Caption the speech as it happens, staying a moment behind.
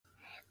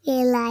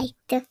We like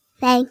to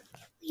thank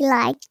we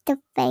like to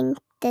thank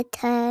the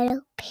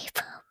turtle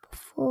people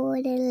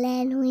for the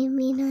land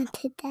women on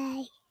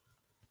today.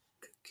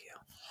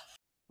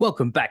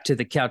 Welcome back to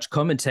the Couch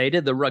Commentator,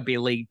 the Rugby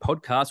League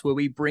podcast, where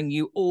we bring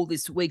you all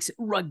this week's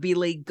Rugby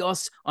League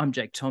goss. I'm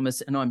Jake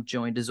Thomas, and I'm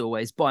joined, as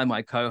always, by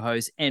my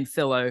co-host and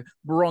fellow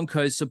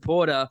Broncos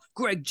supporter,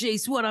 Greg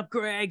Geese. What up,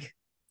 Greg?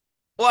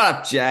 What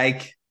up,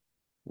 Jake?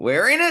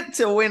 We're in it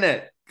to win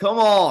it. Come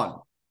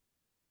on.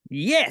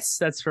 Yes,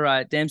 that's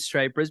right. Damn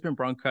straight. Brisbane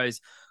Broncos.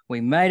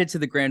 We made it to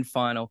the grand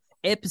final.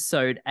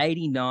 Episode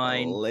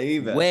 89.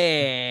 Believe it.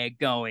 We're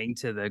going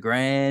to the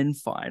grand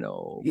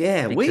final.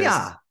 Yeah, we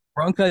are.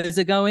 Broncos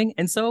are going,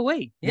 and so are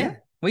we. Yeah.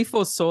 We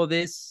foresaw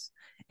this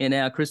in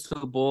our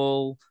crystal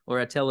ball or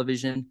our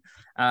television,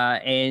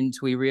 and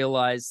we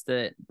realized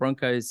that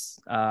Broncos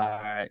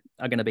are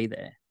going to be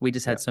there. We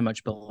just had so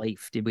much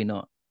belief, did we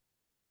not?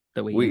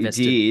 That we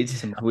did,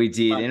 and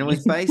it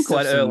was based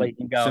quite on early.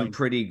 Some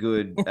pretty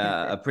good,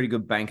 a pretty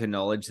good bank of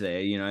knowledge there.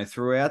 You know,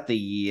 throughout the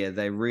year,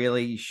 they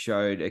really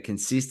showed a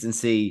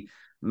consistency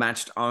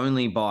matched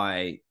only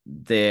by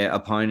their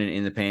opponent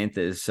in the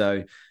Panthers.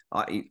 So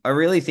I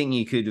really think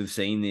you could have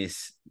seen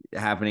this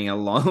happening a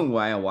long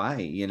way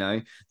away. You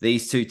know,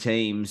 these two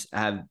teams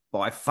have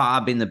by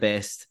far been the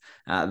best.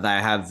 They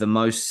have the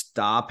most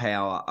star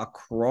power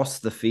across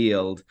the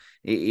field.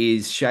 It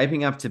is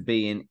shaping up to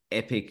be an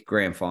epic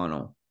grand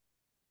final.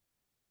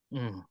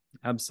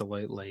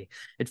 Absolutely.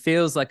 It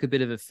feels like a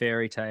bit of a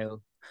fairy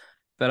tale,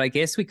 but I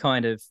guess we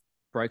kind of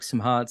broke some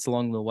hearts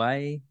along the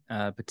way,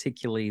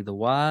 particularly the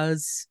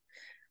Waz.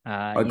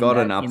 I got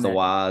the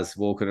Waz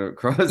walking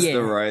across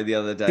the road the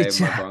other day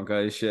in my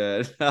Broncos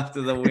shirt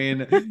after the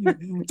win.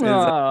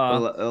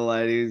 The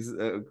ladies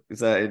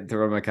said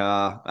to my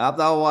car, up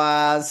the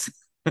Waz.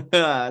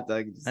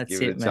 That's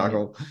give it a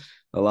chuckle.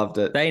 I loved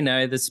it. They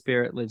know the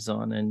spirit lives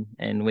on,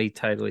 and we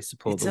totally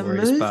support it's the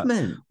Warriors, but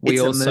we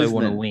also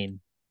want to win.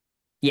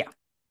 Yeah,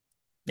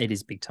 it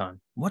is big time.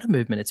 What a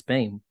movement it's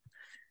been.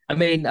 I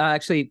mean,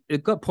 actually,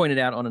 it got pointed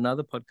out on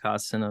another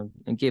podcast,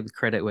 and give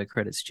credit where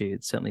credit's due.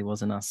 It certainly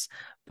wasn't us,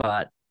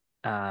 but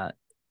up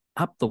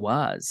the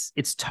Waz,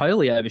 it's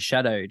totally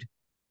overshadowed.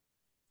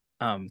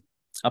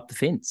 Up the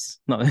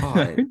fence,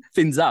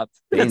 fins up.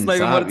 That's not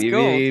even what it's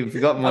called. You've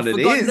forgotten what I've it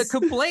forgotten is. it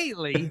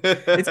completely.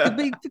 It's going to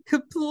be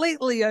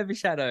completely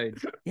overshadowed.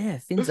 Yeah,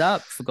 fins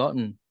up,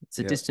 forgotten. It's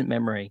a distant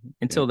memory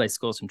until they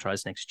score some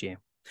tries next year.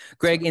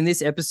 Greg, in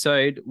this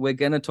episode, we're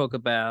going to talk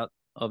about,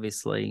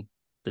 obviously,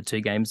 the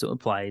two games that were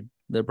played,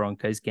 the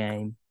Broncos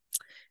game,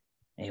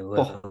 and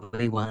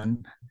we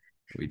won.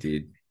 We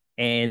did.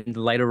 And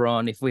later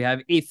on, if we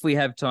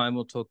have time,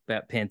 we'll talk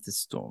about Panthers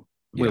Storm.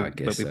 I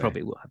guess we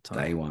probably will have time.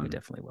 They won. We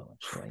definitely will,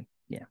 actually.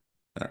 Yeah.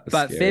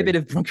 But scary. Fair bit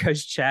of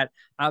Broncos chat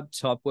up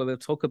top where we'll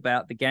talk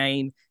about the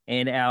game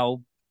and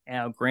our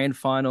grand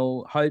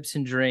final hopes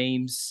and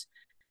dreams.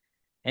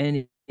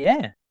 And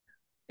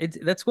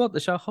that's what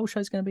the whole show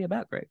is going to be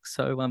about, Greg.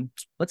 So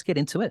let's get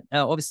into it.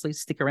 Obviously,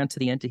 stick around to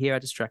the end to hear our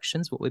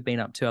distractions, what we've been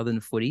up to other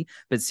than footy.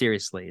 But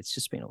seriously, it's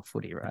just been all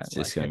footy, right? It's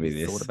just going to be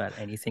this. Thought about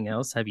anything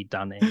else? Have you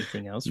done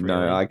anything else? Really?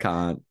 No, I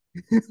can't.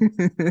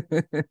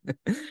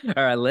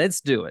 All right, let's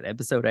do it.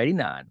 Episode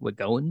 89. We're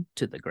going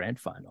to the grand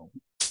final.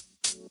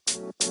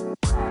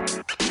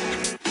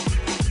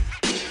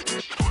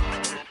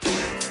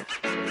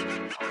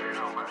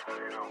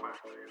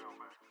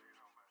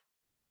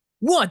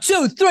 One,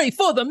 two, three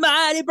for the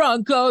mighty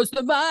Broncos,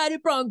 the mighty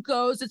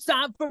Broncos. It's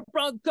time for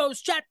Broncos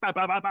chat.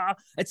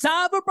 It's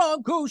time for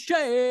Broncos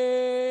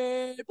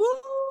chat. Woo!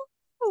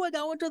 We're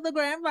going to the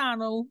grand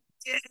final.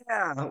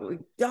 Yeah, we're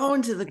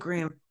going to the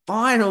grand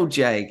final,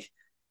 Jake.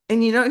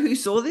 And you know who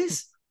saw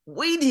this?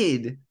 We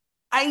did.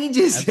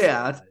 Ages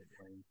out.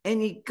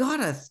 And you got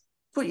to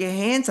put your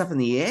hands up in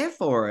the air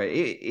for it.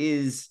 It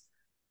is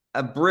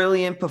a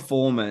brilliant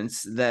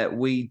performance that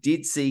we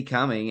did see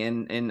coming.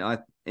 And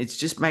it's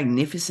just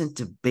magnificent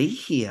to be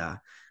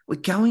here.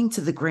 We're going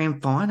to the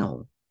grand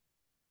final.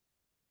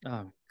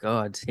 Oh,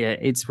 God. Yeah,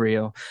 it's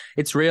real.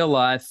 It's real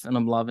life, and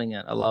I'm loving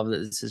it. I love that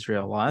this is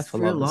real life.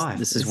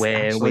 This is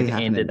where we've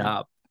ended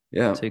up.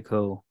 Yeah. Too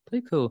cool.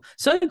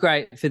 So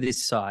great for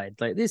this side.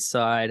 Like, this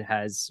side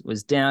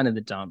was down in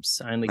the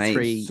dumps only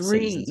three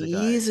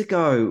years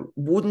ago.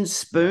 Wooden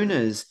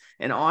spooners.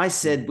 And I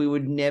said we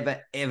would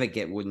never, ever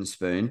get wooden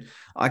spoon.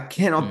 I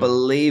cannot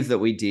believe that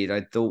we did.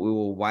 I thought we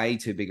were way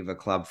too big of a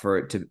club for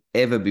it to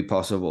ever be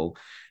possible.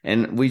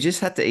 And we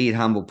just had to eat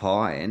humble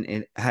pie. And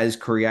it has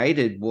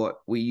created what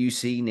you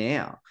see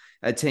now.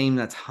 A team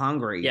that's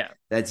hungry,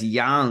 that's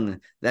young,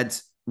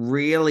 that's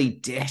really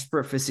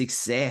desperate for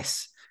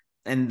success.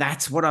 And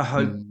that's what I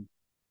hope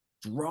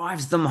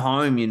drives them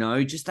home, you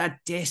know, just that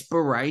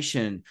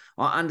desperation.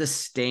 I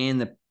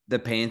understand the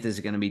Panthers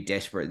are going to be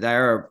desperate.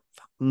 They're a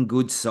fucking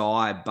good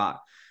side, but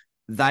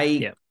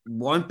they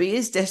won't be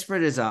as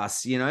desperate as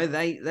us. You know,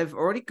 they've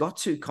already got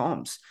two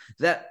comps.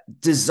 That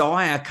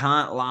desire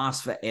can't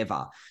last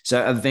forever.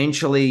 So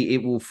eventually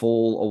it will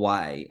fall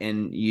away,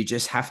 and you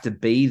just have to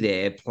be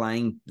there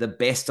playing the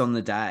best on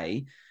the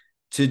day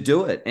to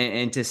do it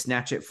and to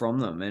snatch it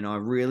from them. And I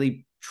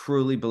really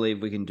truly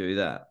believe we can do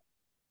that.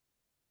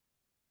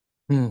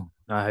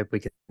 I hope we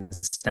can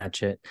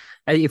snatch it.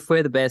 If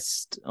we're the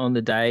best on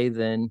the day,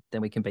 then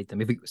we can beat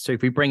them.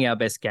 If we bring our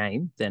best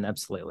game, then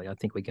absolutely, I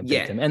think we can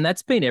beat them. And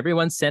that's been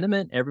everyone's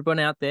sentiment. Everyone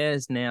out there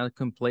has now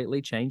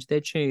completely changed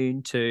their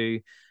tune to,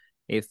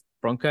 if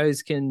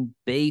Broncos can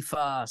be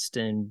fast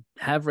and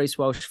have Reece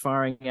Walsh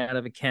firing out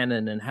of a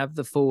cannon and have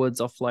the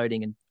forwards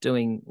offloading and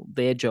doing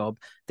their job,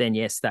 then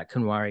yes, that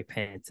can worry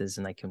Panthers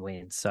and they can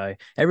win. So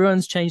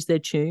everyone's changed their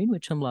tune,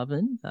 which I'm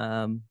loving.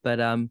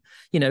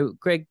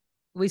 Greg,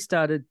 we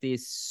started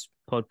this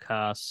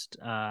podcast,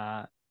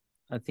 I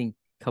think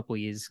a couple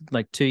of years,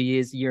 like 2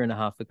 years, a year and a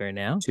half ago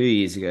now. 2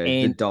 years ago,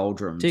 the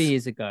doldrums. 2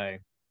 years ago,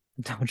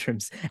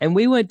 doldrums. And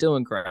we weren't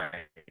doing great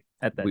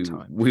at that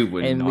time. We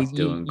were not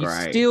doing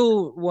great. You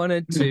still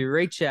wanted to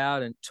reach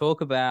out and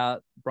talk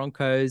about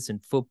Broncos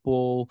and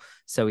football.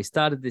 So we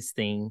started this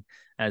thing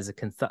as a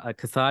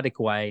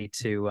cathartic way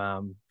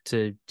to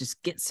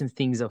just get some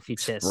things off your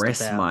chest.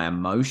 Express my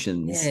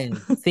emotions. Yeah,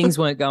 things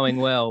weren't going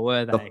well,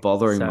 were they? Stop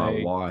bothering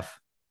my wife.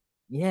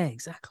 Yeah,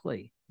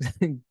 exactly.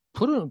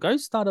 Go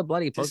start a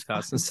bloody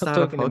podcast and stop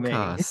talking to me.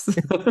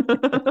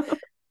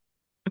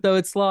 So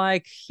it's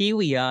like, here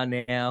we are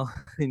now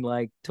in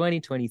like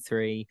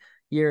 2023,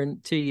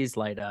 2 years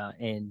later,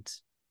 and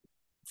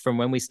from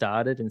when we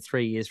started, and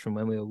 3 years from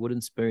when we were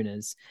wooden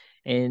spooners.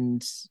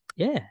 And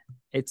yeah,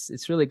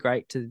 it's really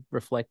great to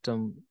reflect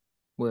on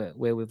where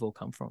we've all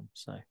come from.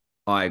 So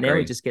I agree. Now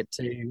we just get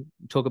to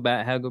talk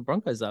about how good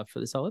Broncos are for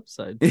this whole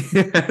episode.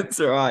 That's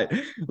all right.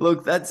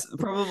 Look, that's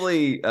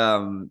probably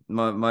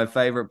my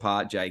favorite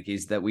part, Jake,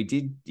 is that we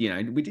did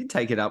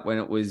take it up when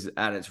it was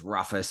at its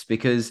roughest,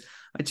 because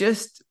I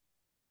just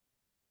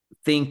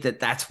think that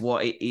that's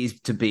what it is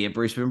to be a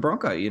Brisbane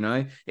Bronco.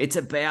 It's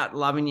about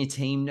loving your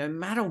team no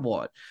matter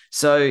what.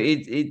 So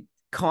it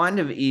kind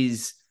of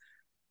is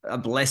a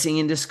blessing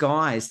in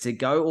disguise to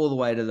go all the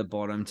way to the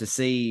bottom, to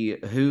see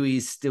who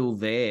is still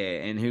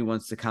there and who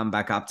wants to come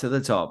back up to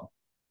the top.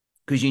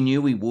 Because you knew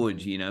we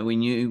would, we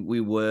knew we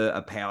were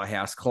a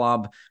powerhouse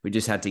club. We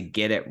just had to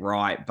get it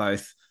right,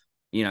 both,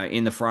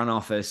 in the front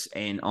office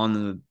and on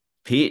the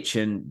pitch.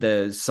 And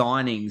the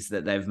signings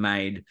that they've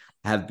made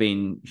have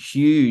been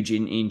huge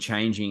in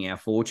changing our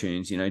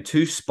fortunes.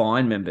 2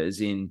 spine members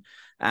in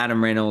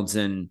Adam Reynolds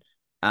and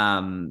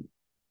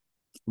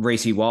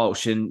Reece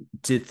Walsh, and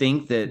to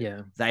think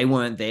that they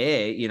weren't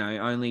there,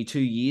 only 2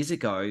 years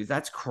ago,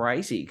 that's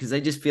crazy, because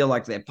they just feel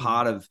like they're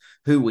part of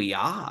who we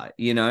are.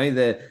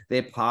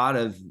 They're part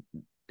of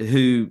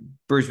who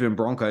Brisbane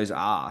Broncos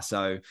are.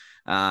 So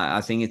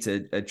I think it's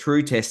a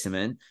true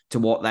testament to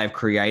what they've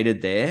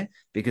created there,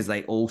 because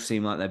they all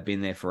seem like they've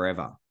been there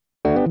forever.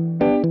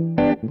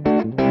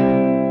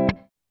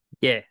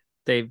 Yeah,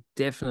 they've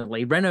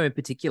definitely. Renault in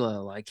particular,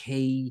 like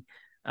he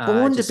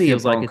born just to be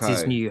feels a Bronco. like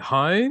it's his new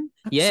home.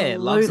 Absolutely. Yeah,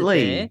 loves it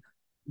there.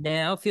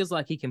 Now feels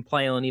like he can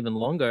play on even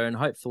longer, and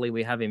hopefully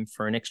we have him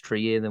for an extra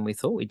year than we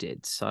thought we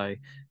did. So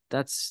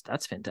that's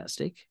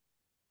fantastic.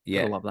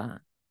 Yeah, I love that.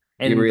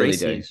 And you really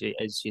Reece, do.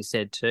 as you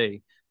said too.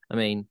 I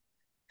mean,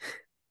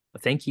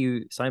 thank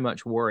you so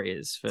much,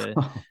 Warriors, for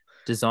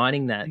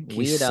designing that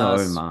weird so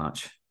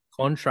much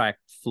contract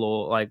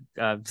floor, like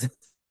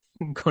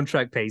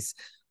contract piece,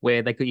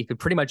 where you could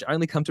pretty much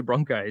only come to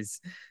Broncos.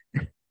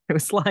 It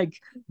was like,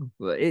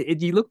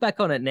 you look back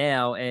on it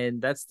now,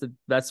 and that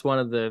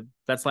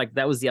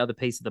was the other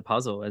piece of the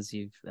puzzle, as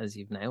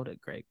you've nailed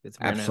it, Greg. With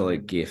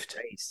absolute gift.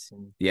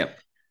 Yep.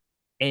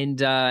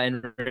 And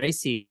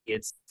Reece,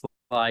 it's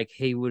like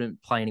he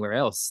wouldn't play anywhere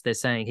else. They're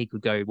saying he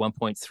could go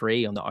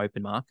 1.3 on the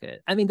open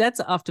market. I mean, that's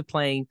after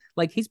playing,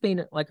 like, he's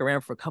been like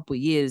around for a couple of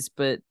years,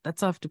 but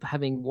that's after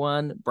having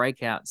one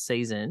breakout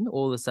season.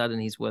 All of a sudden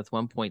he's worth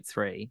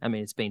 1.3. I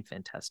mean, it's been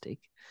fantastic.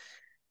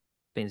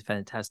 Been a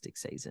fantastic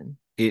season.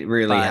 It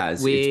really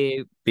has.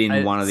 It's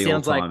been one of the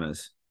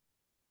all-timers.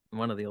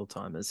 One of the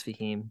all-timers for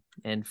him,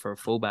 and for a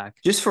fullback.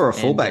 Just for a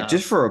fullback,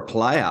 just for a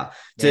player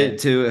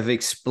to have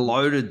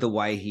exploded the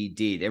way he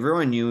did.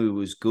 Everyone knew he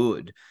was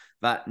good,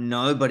 but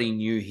nobody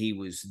knew he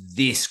was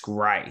this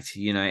great.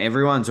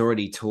 Everyone's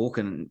already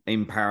talking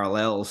in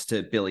parallels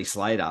to Billy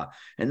Slater,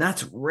 and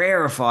that's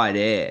rarefied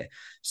air.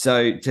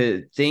 So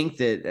to think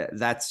that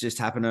that's just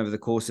happened over the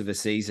course of a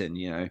season,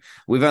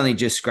 we've only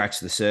just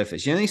scratched the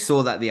surface. You only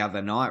saw that the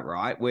other night,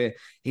 right? Where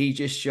he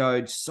just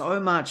showed so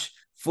much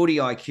footy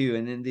IQ,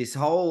 and then this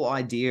whole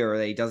idea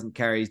that he doesn't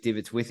carry his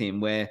divots with him,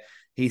 where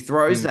he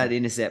throws that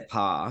intercept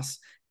pass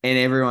and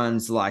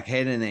everyone's like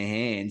head in their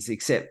hands,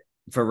 except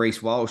for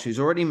Reece Walsh, who's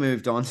already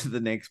moved on to the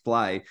next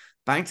play.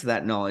 Bank to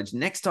that knowledge.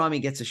 Next time he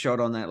gets a shot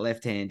on that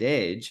left-hand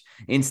edge,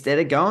 instead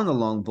of going the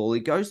long ball, he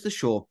goes the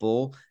short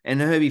ball,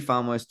 and Herbie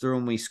Farmo's through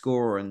and we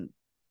score, and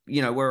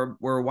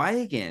we're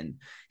away again.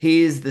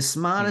 He is the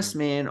smartest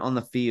man on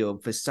the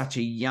field for such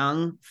a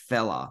young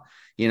fella.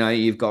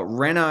 You've got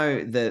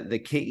Renault, the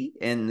key,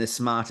 and the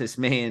smartest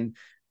man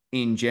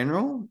in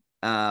general.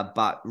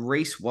 But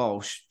Reece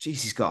Walsh,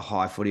 geez, he's got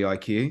high footy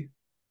IQ.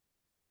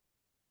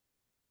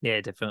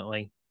 Yeah,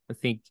 definitely. I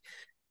think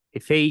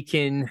if he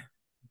can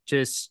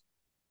just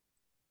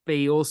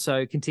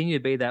continue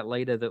to be that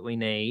leader that we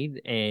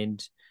need,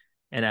 and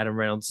Adam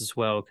Reynolds as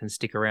well can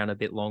stick around a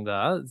bit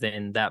longer,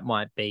 then that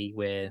might be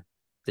where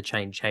the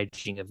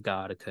changing of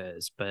guard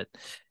occurs. But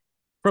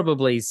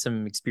probably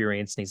some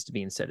experience needs to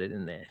be inserted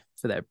in there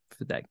for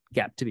that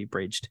gap to be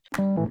bridged.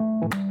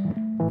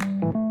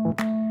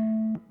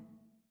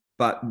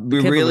 But we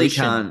really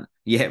can't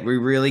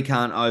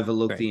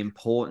overlook the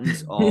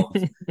importance of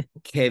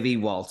Kevy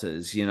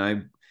Walters. You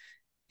know,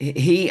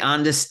 he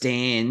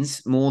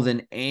understands more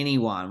than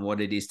anyone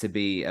what it is to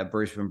be a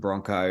Brisbane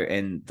Bronco,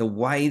 and the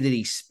way that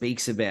he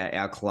speaks about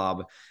our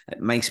club,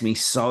 it makes me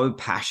so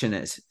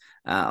passionate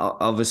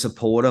of a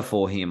supporter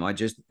for him. I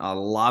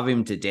love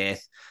him to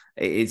death.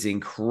 It's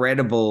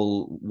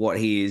incredible what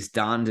he has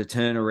done to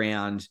turn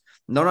around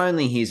not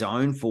only his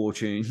own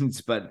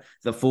fortunes, but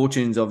the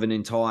fortunes of an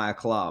entire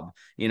club.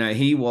 You know,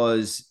 he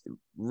was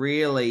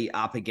really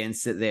up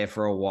against it there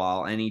for a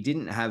while, and he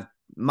didn't have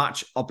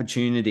much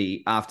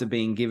opportunity after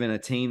being given a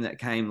team that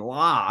came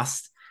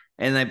last,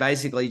 and they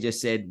basically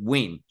just said,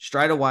 win,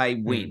 straight away,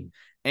 win.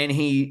 And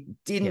he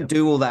didn't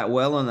do all that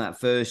well in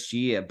that first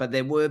year, but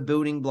there were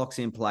building blocks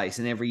in place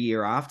and every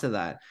year after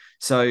that.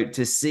 So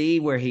to see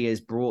where he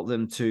has brought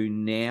them to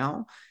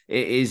now,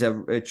 it is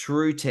a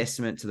true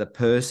testament to the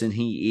person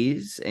he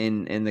is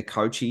and the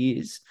coach he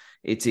is.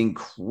 It's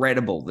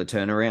incredible, the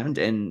turnaround.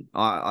 And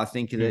I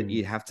think that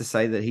you'd have to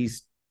say that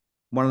he's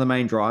one of the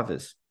main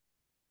drivers.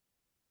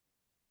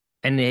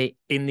 And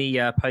in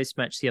the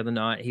post-match the other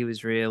night, he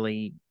was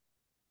really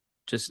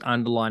just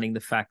underlining the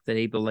fact that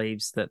he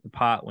believes that the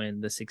part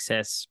when the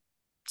success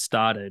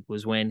started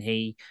was when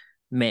he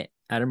met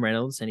Adam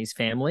Reynolds and his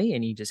family,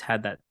 and he just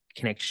had that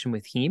connection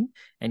with him,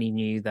 and he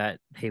knew that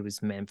he was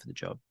the man for the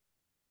job.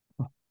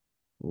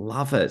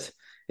 Love it.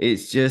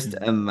 It's just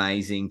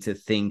amazing to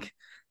think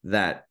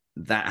that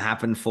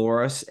happened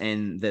for us,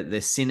 and that the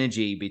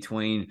synergy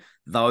between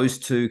those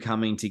two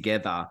coming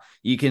together,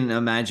 you can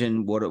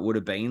imagine what it would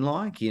have been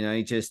like, you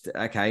know, just,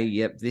 okay,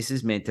 yep, this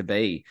is meant to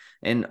be.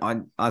 And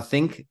I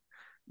think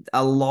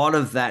a lot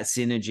of that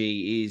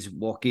synergy is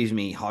what gives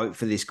me hope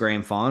for this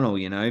grand final,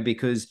 you know,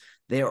 because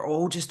they're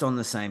all just on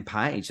the same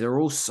page. They're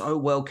all so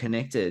well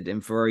connected.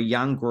 And for a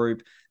young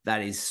group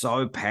that is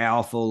so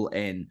powerful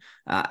and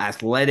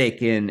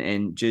athletic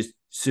and just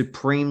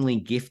supremely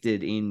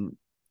gifted in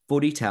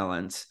footy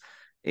talents,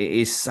 it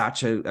is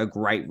such a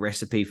great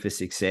recipe for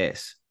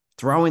success.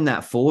 Throw in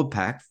that forward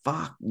pack,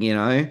 you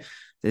know,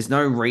 there's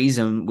no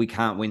reason we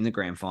can't win the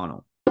grand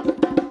final.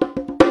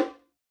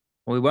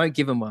 We won't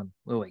give him one,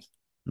 will we?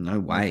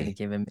 No way. We're going to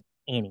give him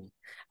any.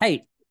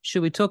 Hey,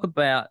 should we talk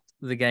about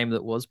the game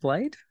that was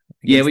played?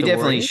 Yeah, we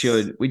definitely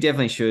should. We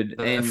definitely should.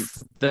 And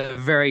the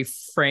very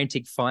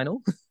frantic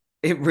final.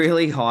 It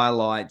really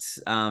highlights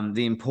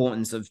the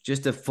importance of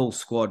just a full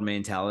squad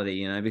mentality,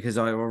 you know, because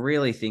I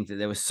really think that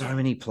there were so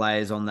many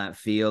players on that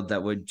field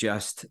that were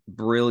just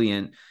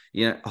brilliant,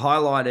 you know,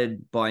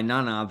 highlighted by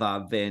none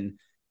other than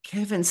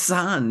Kevin's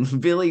son,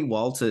 Billy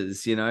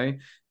Walters, you know,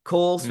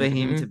 calls for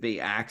him to be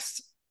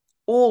axed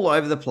all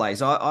over the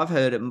place. I've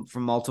heard it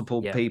from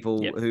multiple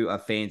people who are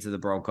fans of the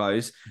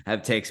Broncos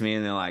have texted me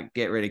and they're like,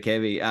 get rid of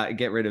Kevy,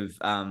 get rid of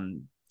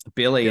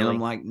Billy. And I'm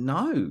like,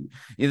 no,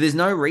 there's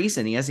no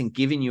reason. He hasn't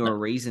given you a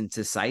reason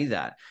to say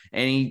that.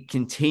 And he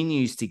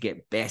continues to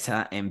get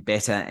better and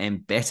better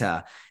and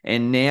better.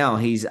 And now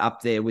he's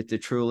up there with the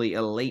truly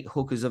elite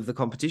hookers of the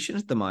competition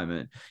at the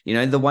moment. You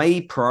know, the way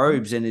he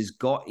probes and has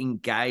got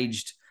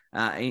engaged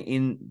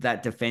in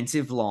that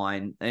defensive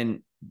line,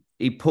 and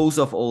he pulls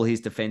off all his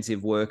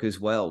defensive work as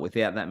well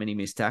without that many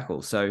missed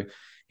tackles. So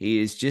he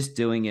is just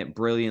doing it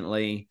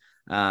brilliantly,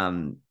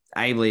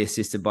 ably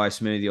assisted by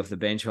Smoothie off the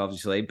bench,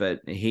 obviously,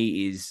 but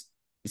he is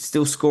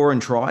still scoring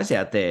tries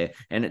out there.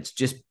 And it's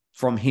just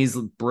from his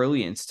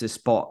brilliance to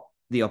spot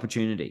the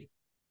opportunity.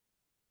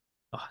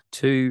 Oh,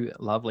 two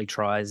lovely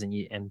tries,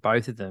 and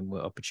both of them were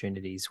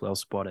opportunities well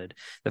spotted.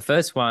 The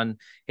first one,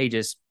 he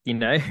just, you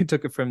know,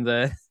 took it from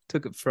the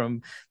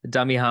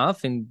dummy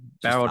half and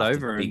barreled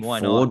over, and why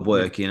forward not?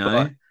 Work, you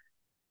know,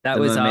 that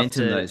was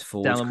after those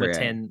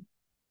Dallin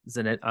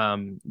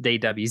Watene,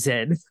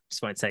 DWZ.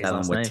 Just won't say his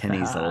last name.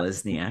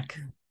 Lesniak.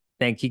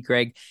 Thank you,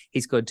 Greg. He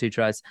scored 2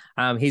 tries.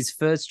 His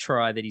first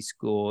try that he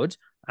scored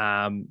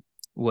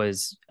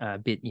was a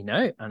bit, you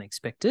know,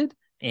 unexpected,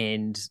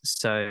 and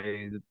so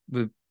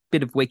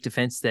bit of weak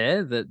defense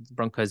there that the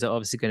Broncos are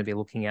obviously going to be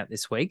looking at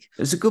this week.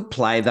 It was a good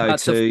play though,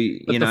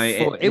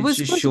 it was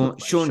just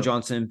Sean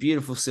Johnson,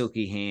 beautiful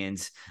silky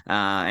hands,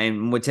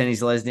 and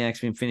Watenis Lesniak's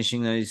been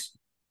finishing those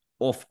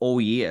off all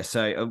year,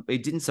 so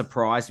it didn't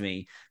surprise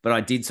me, but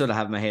I did sort of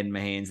have my head in my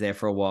hands there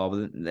for a while,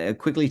 but it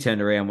quickly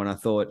turned around when I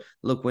thought,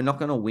 look, we're not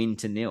going to win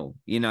to 0.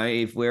 You know,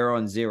 if we're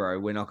on 0,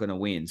 we're not going to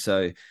win.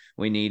 So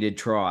we needed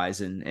tries,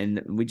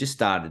 and we just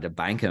started to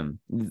bank them.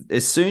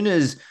 As soon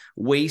as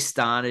we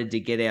started to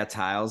get our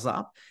tails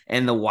up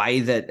and the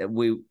way that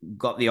we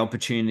got the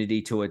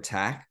opportunity to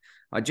attack,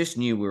 I just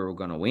knew we were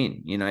going to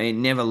win. You know, it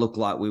never looked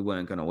like we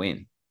weren't going to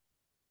win.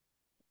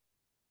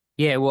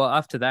 Yeah, well,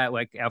 after that,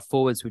 like, our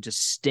forwards were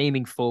just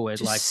steaming forward.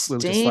 We were just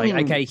like,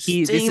 okay,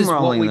 this is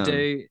what we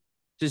do.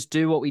 just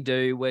do what we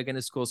do. We're going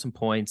to score some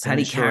points.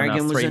 Paddy and sure Carrigan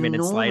enough, was 3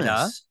 minutes later,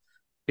 enormous.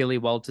 Billy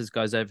Walters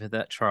goes over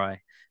that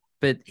try.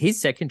 But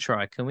his second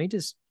try, can we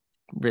just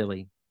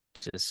really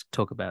just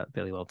talk about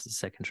Billy Walters'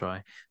 second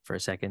try for a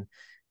second?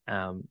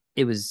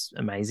 It was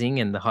amazing,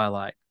 and the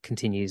highlight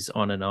continues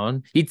on and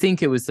on. You'd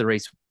think it was the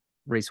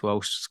Reece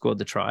Walsh scored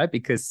the try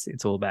because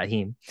it's all about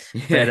him.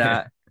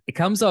 Yeah. But it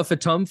comes off a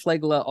Tom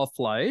Flegler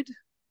offload.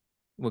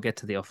 We'll get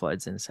to the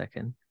offloads in a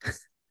second.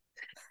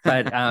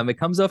 But it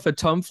comes off a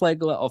Tom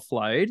Flegler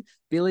offload.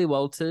 Billy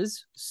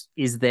Walters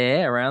is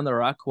there around the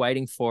ruck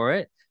waiting for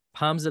it,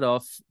 palms it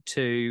off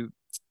to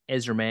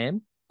Ezra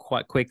Mam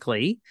quite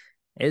quickly.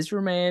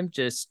 Ezra Mam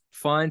just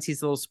finds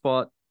his little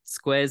spot,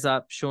 squares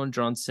up Sean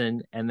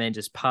Johnson, and then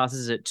just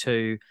passes it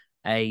to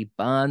a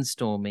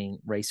barnstorming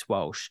Reece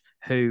Walsh,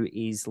 who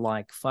is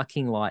like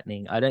fucking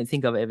lightning. I don't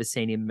think I've ever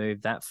seen him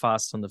move that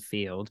fast on the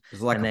field. It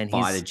was like and a then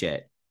fighter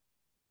jet.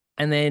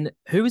 And then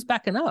who was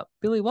backing up?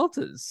 Billy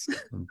Walters.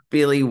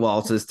 Billy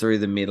Walters through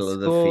the middle of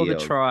the field. The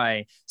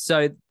try.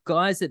 So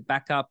guys that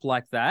back up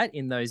like that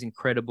in those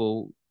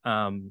incredible,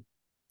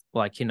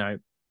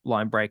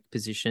 line break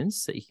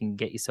positions that you can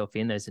get yourself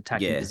in, those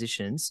attacking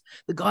positions,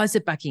 the guys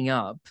that backing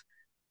up,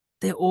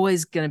 they're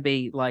always going to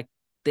be like,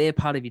 they're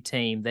part of your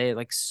team. They're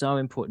like so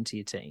important to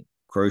your team.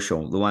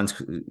 Crucial. The ones,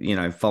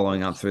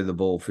 following up through the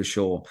ball for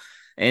sure.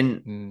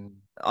 And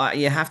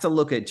you have to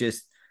look at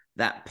just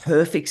that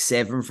perfect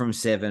 7 from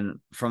 7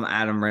 from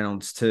Adam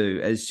Reynolds too,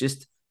 as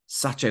just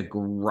such a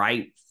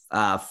great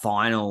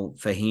final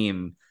for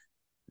him.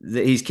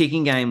 His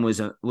kicking game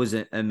was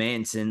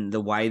immense, and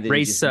the way that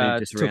Reece, he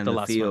just moved us around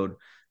the field.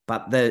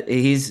 But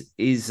his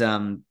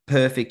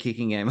perfect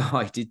kicking game,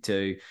 I did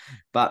too.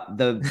 But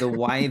the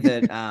way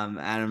that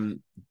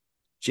Adam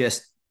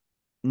just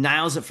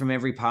nails it from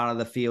every part of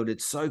the field,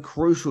 it's so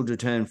crucial to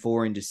turn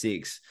 4 into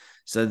 6.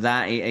 So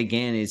that,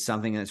 again, is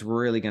something that's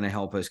really going to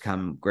help us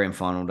come grand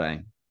final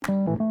day.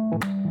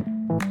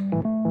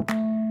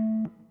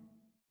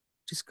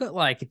 Just got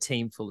like a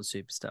team full of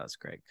superstars,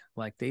 Greg.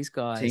 Like these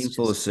guys. Team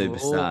full of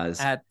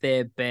superstars. At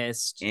their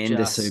best. And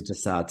a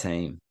superstar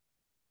team.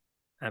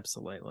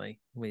 Absolutely.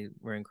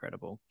 We're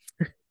incredible.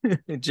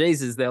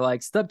 Jesus, they're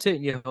like, stop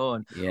tooting your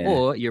horn. Yeah.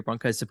 Or you're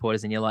Broncos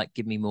supporters and you're like,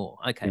 give me more.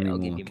 Okay, I'll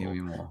give you more.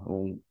 Give me more.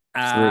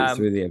 Well,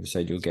 through the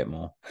episode, you'll get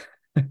more.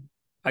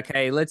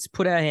 Okay, let's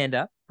put our hand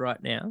up right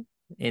now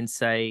and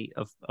say,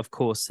 of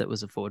course, that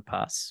was a forward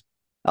pass.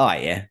 Oh,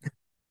 yeah.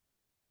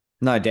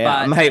 No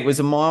doubt. But, mate, it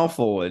was a mile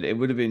forward. It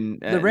would have been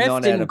the ref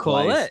not didn't out of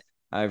call place it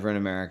over in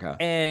America.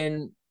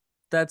 And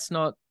that's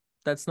not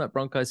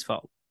Broncos'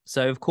 fault.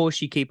 So, of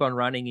course, you keep on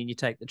running and you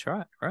take the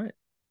try, right?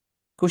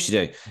 Of course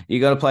you do. You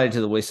got to play it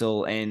to the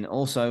whistle. And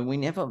also, we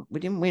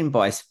didn't win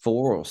by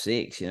 4 or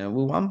 6. We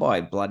won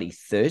by bloody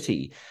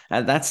 30.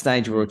 At that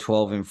stage, we were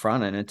 12 in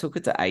front, and it took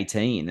it to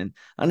 18. And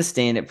I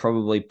understand it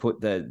probably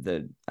put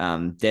the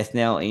death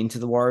knell into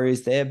the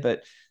Warriors there,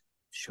 but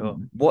sure,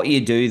 what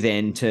you do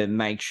then to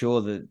make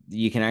sure that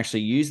you can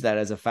actually use that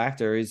as a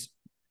factor is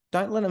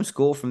don't let them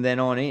score from then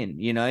on in.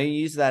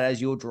 Use that as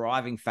your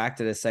driving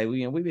factor to say,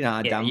 well, we've been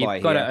hard done by here.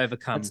 You've got to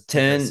overcome.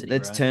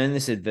 Let's turn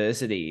this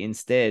adversity.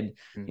 Instead,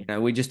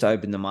 we just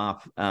opened them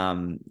up.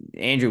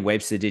 Andrew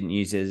Webster didn't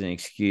use it as an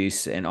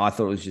excuse, and I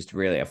thought it was just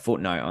really a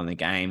footnote on the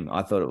game.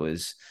 I thought it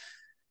was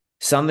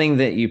something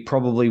that you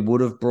probably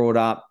would have brought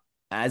up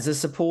as a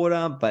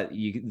supporter, but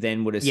you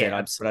then would have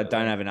said, but I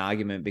don't have an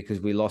argument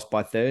because we lost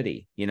by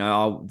 30.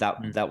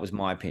 That was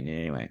my opinion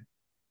anyway.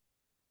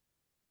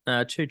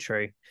 Too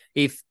true.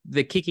 If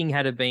the kicking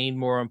had been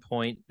more on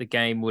point, the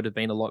game would have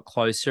been a lot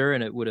closer,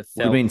 and it would have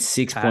felt. Would have been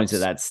 6 points at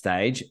that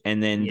stage,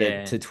 and then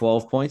to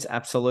 12 points,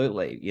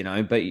 absolutely.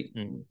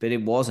 But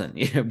it wasn't.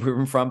 We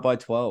were in front by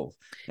 12,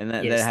 and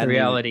the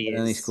reality is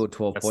only scored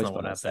 12 points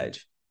by that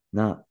stage.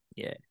 No,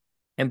 yeah,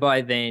 and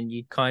by then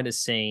you'd kind of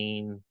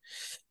seen,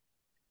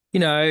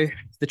 the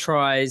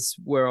tries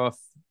were off.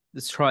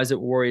 The tries that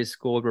Warriors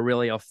scored were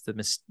really off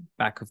the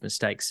back of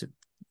mistakes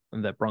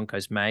that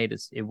Broncos made.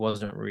 It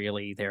wasn't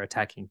really their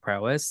attacking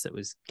prowess that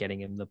was getting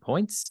him the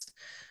points.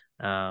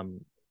 And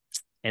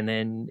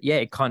then,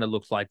 it kind of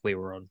looked like we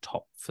were on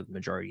top for the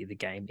majority of the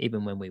game,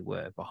 even when we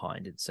were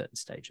behind in certain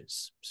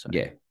stages. So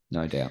yeah,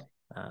 no doubt.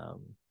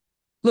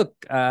 Look,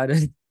 not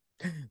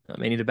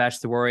meaning to bash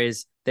the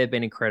Warriors. They've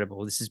been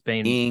incredible. This has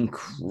been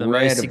the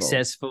most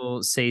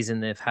successful season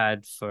they've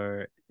had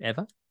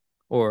forever,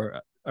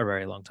 or a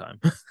very long time.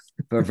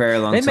 For a very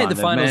long time. They made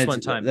the finals one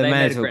time. They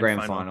made it to a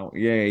grand final.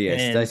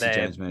 Yeah. Stacey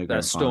Jones made a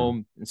grand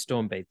final.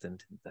 Storm beat them,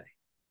 didn't they?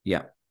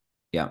 Yeah.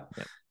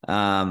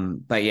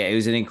 But it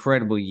was an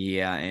incredible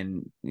year,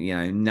 and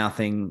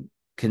nothing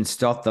can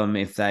stop them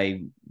if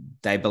they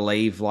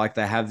believe like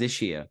they have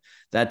this year.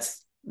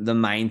 That's the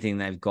main thing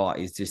they've got,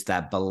 is just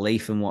that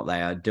belief in what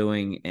they are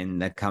doing,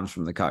 and that comes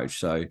from the coach.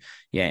 So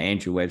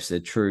Andrew Webster,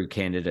 true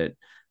candidate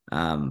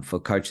for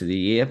coach of the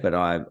year, but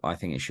I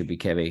think it should be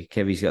Kevy.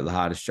 Kevy's got the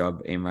hardest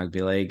job in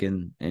rugby league,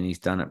 and he's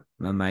done it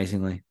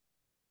amazingly.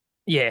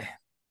 Yeah,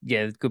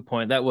 good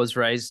point. That was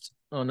raised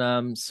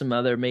on some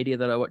other media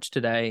that I watched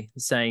today,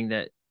 saying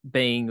that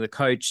being the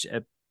coach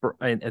at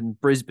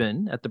and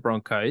Brisbane at the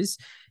Broncos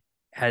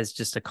has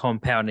just a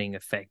compounding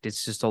effect.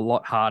 It's just a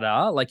lot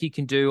harder. Like, you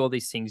can do all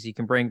these things. You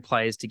can bring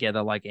players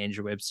together like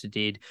Andrew Webster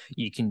did.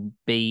 You can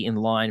be in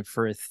line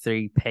for a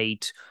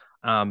three-peat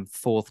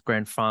fourth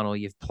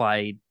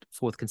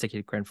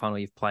consecutive grand final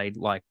you've played,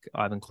 like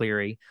Ivan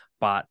Cleary.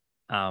 But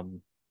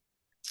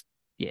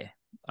yeah,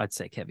 I'd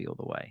say Kevy all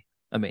the way.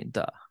 I mean,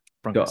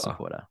 Broncos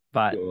supporter.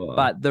 But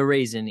the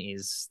reason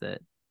is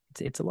that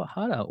it's a lot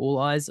harder. All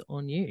eyes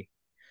on you,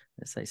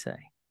 as they say.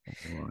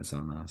 All eyes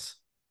on us.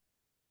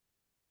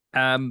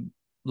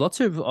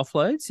 Lots of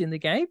offloads in the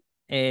game,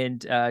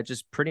 and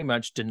just pretty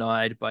much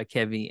denied by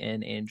Kevy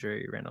and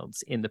Andrew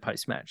Reynolds in the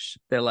post-match.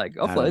 They're like,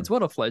 offloads?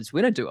 What offloads?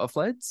 We don't do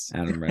offloads.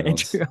 Adam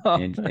Reynolds,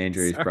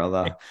 Andrew's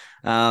brother.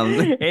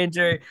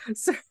 Andrew.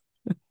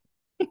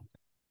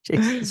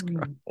 Jesus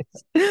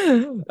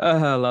Christ.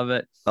 I love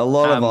it. A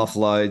lot of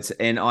offloads,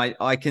 and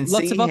I can see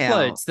lots of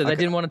offloads that they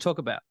didn't want to talk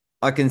about.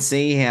 I can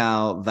see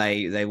how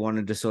they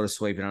wanted to sort of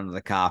sweep it under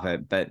the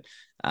carpet, but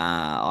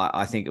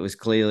I think it was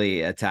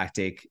clearly a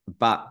tactic.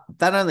 But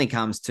that only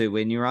comes to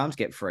when your arms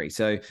get free.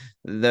 So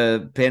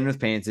the Penrith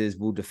Panthers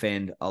will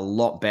defend a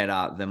lot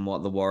better than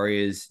what the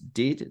Warriors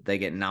did. They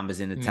get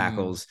numbers into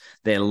tackles.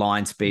 Their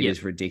line speed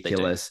is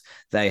ridiculous.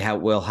 They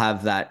will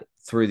have that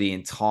through the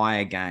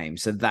entire game.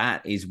 So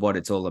that is what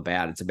it's all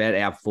about. It's about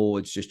our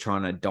forwards just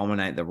trying to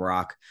dominate the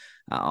ruck.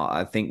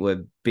 I think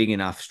we're big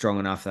enough, strong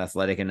enough,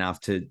 athletic enough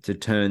to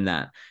turn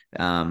that.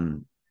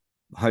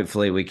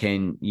 Hopefully we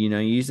can,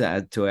 use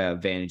that to our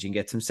advantage and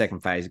get some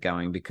second phase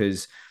going,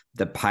 because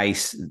the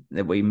pace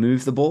that we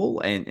move the ball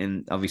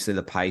and obviously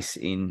the pace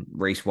in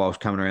Reece Walsh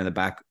coming around the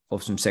back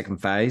of some second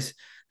phase,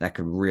 that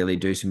could really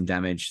do some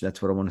damage.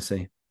 That's what I want to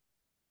see.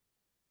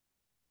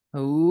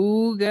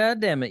 Oh,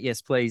 God damn it.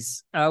 Yes,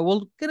 please. We're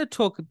going to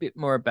talk a bit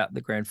more about the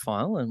grand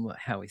final and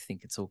how we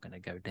think it's all going to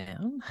go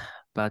down.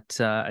 But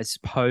I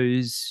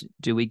suppose,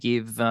 do we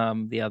give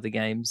the other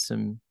games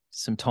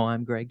some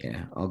time, Greg?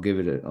 Yeah, I'll give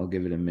it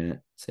a minute.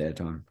 It's our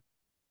time.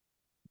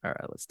 All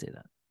right, let's do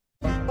that.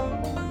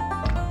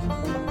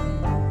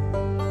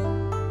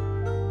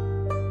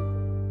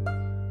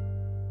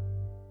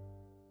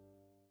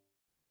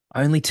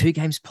 Only 2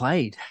 games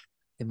played.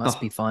 It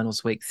must be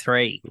finals week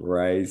 3.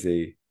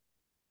 Crazy.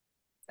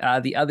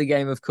 The other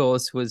game, of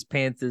course, was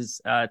Panthers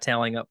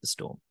toweling up the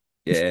Storm.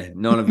 Yeah,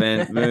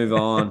 non-event. Move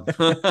on.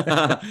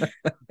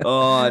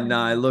 Oh,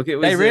 no. Look, it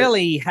was. They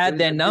really had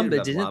their number,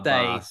 didn't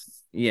they?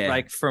 Yeah.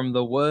 Like, from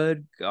the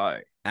word go.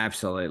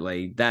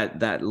 Absolutely.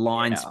 That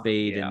line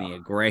speed and the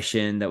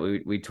aggression that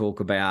we talk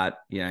about,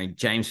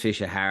 James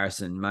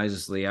Fisher-Harrison,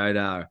 Moses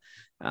Leota,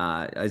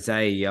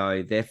 Isaiah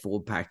Yeo, their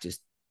forward pack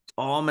just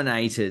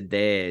dominated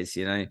theirs.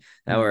 They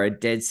were a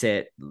dead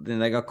set. Then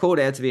they got called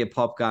out to be a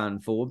pop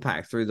gun forward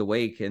pack through the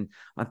week, and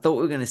I thought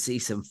we were going to see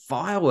some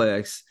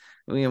fireworks.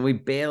 We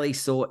barely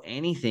saw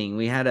anything.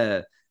 We had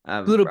a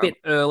little bit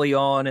early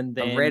on, and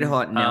then a red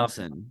hot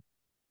Nelson.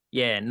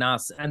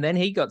 Nas, and then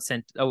he got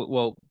sent. Oh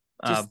well,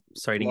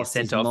 sorry, to get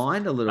sent off.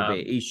 Mind a little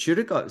bit. He should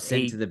have got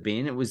sent to the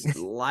bin. It was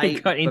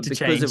late, but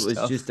because it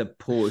was just a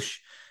push,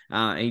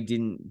 he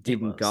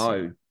didn't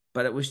go.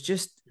 But it was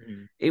just,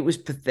 it was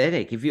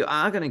pathetic. If you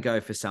are going to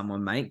go for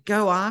someone, mate,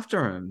 go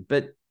after him.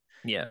 But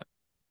yeah,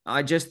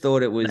 I just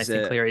thought it was.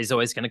 Nathan Cleary is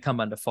always going to come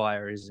under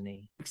fire, isn't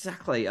he?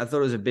 Exactly. I thought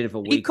it was a bit of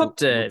a weak. He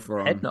copped a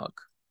head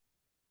knock.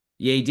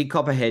 Yeah, he did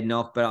cop a head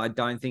knock, but I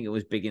don't think it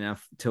was big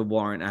enough to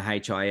warrant a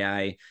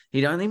HIA.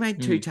 He'd only made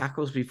 2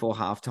 tackles before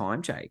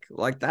halftime, Jake.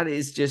 Like, that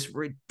is just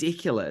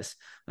ridiculous.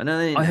 I know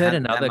they didn't I heard have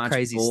another that much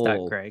crazy ball, stat,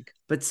 Greg.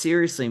 But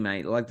seriously,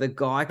 mate, like, the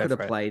guy could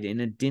have played in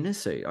a dinner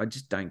suit. I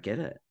just don't get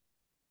it.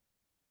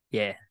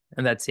 Yeah,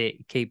 and that's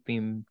it. Keep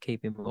him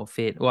more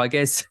fit. Well, I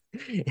guess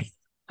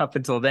up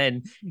until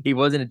then he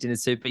was in a dinner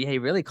suit, but yeah, he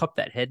really copped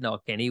that head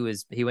knock, and he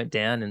went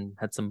down and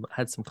had some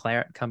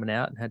claret coming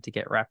out and had to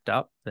get wrapped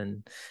up.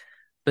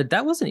 But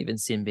that wasn't even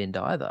sin binned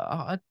either. Oh,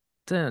 I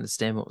don't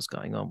understand what was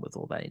going on with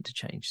all that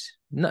interchange.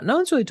 No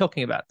one's really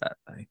talking about that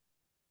though.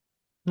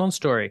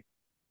 Non-story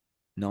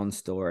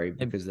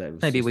because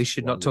maybe we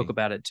should not talk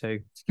about it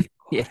too.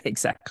 Yeah,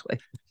 exactly.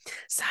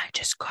 So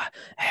just go,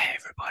 hey,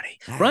 everybody.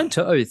 Run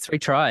to 3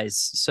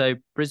 tries. So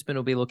Brisbane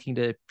will be looking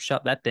to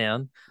shut that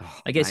down.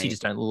 I guess you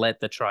just don't let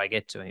the try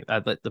get to him.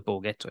 Let the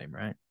ball get to him,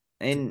 right?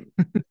 And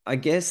I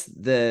guess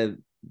the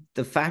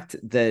fact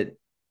that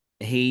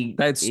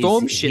that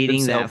Storm shit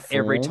themselves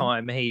every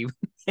time he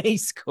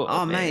scored.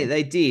 Oh, mate,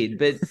 they did.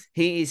 But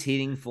he is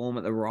hitting form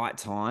at the right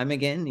time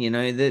again.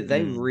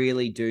 They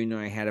really do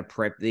know how to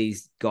prep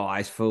these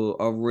guys for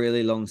a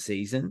really long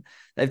season.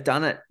 They've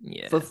done it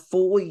for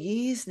 4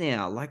 years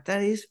now. Like,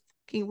 that is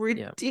fucking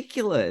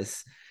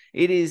ridiculous.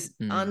 It is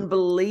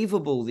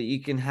unbelievable that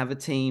you can have a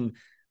team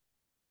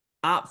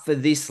up for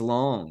this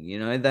long.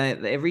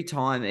 They every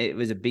time it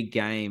was a big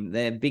game,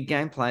 their big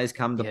game players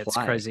come to play. It's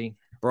crazy.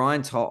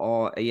 Brian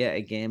To'o,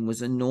 again,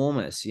 was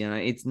enormous.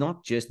 It's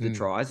not just the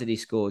tries that he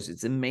scores.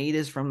 It's the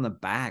meters from the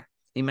back.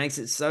 He makes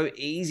it so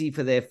easy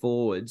for their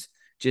forwards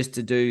just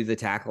to do the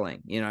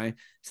tackling,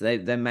 So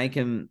they make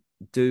him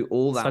do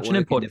all that. Such an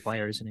important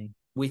player, isn't he?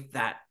 With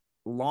that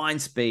line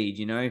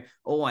speed,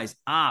 always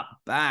up,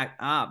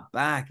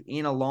 back,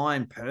 in a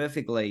line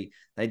perfectly.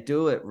 They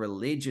do it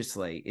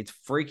religiously. It's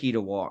freaky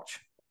to watch.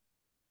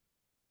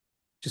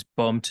 Just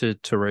bomb to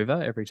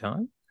Taruva every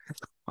time.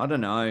 I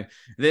don't know.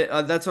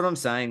 That's what I'm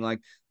saying.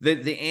 Like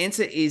the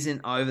answer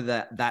isn't over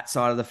that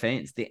side of the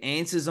fence. The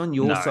answer's on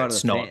your side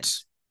of the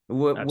fence.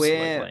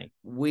 Where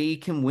we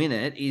can win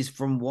it is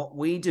from what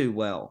we do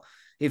well.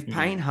 If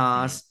Payne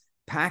Haas,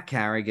 Pat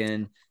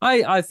Carrigan,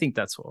 I think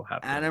that's what will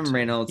happen. Adam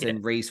Reynolds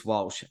and Reece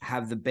Walsh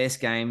have the best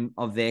game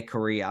of their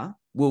career,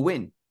 we'll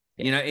win.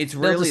 Yeah. It's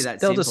really that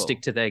simple. They'll just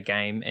stick to their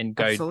game and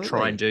go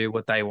try and do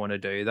what they want to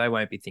do. They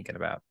won't be thinking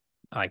about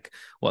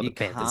what the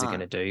Panthers are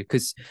going to do,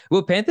 because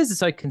Panthers are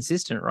so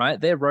consistent, right?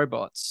 They're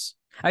robots.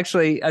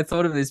 Actually, I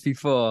thought of this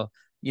before.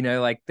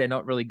 They're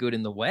not really good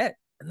in the wet,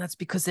 and that's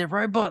because they're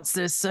robots.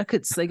 Their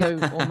circuits, they go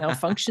all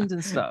malfunctioned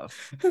and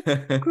stuff.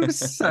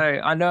 So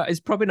I know it's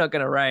probably not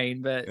going to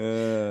rain, but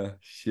a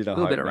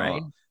little bit of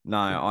rain. No,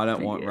 I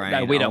don't want rain.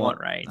 No, we don't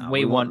want rain. No,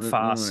 we want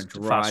fast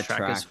track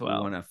as well.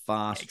 We want a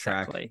fast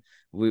track.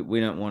 We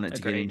don't want it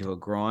to get into a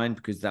grind,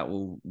 because that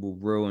will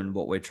ruin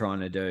what we're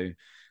trying to do.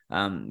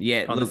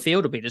 The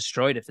field will be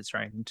destroyed if it's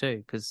raining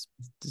too, because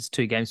there's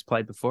 2 games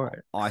played before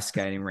it. Ice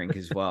skating rink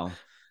as well.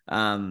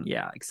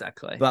 Yeah,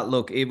 exactly. But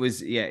look, it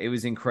was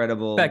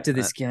incredible. Back to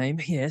this game,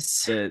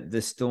 yes.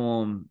 The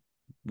Storm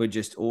were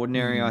just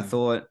ordinary. I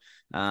thought.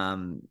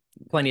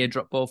 Plenty of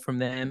drop ball from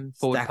them.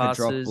 Forward passes,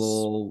 drop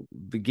ball,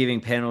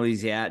 giving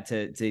penalties out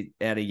out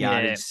of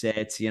yardage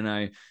sets.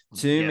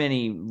 Too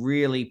many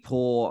really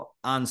poor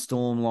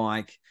unstorm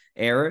like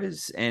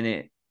errors,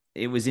 and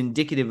it was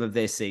indicative of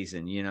their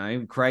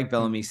season. Craig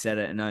Bellamy said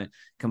it, and I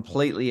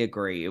completely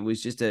agree. It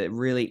was just a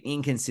really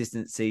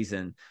inconsistent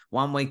season.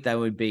 One week they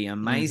would be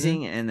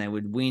amazing and they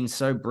would win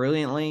so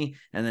brilliantly,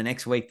 and the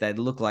next week they'd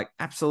look like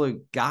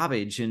absolute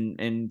garbage.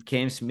 And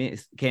Cam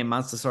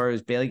Munster,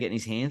 was barely getting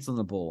his hands on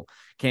the ball.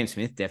 Cam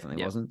Smith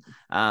definitely wasn't.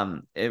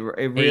 It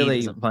really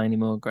he doesn't play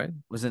anymore. Greg,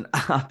 was an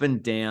up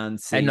and down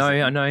season.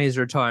 I know his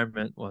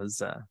retirement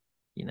was a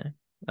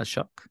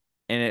shock,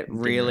 and it didn't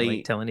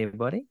really tell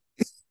anybody.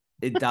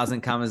 It doesn't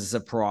come as a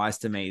surprise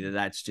to me that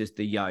that's just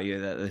the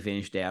yo-yo that they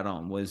finished out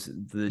on, was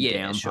the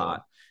down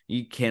part.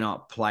 You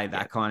cannot play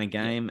that kind of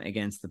game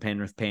against the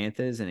Penrith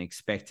Panthers and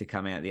expect to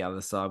come out the other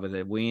side with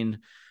a win.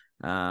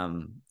 But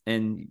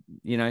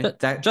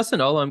that Justin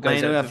Olam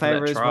goes out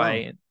for that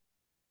try. Well.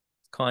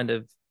 Kind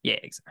of,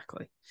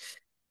 exactly. I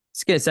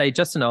was going to say,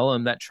 Justin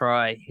Olam, that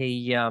try,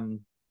 he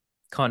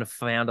kind of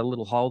found a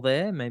little hole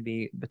there,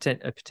 maybe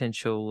a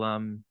potential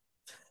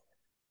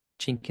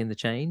chink in the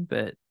chain,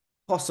 but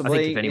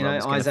possibly,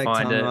 Isaac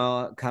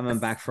Tummer coming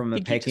back from a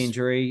pec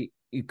injury,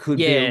 it could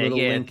be a little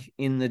link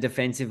in the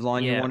defensive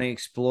line you want to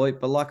exploit.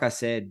 But like I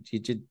said,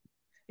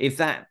 if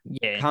that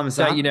comes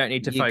up, you don't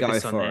need to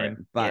focus on them.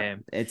 It. But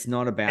it's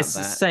not about it's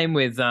that. The same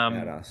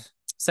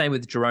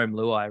with Jerome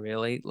Luai,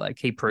 really. Like,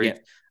 he proved,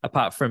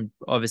 apart from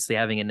obviously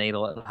having a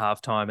needle at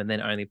halftime and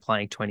then only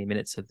playing 20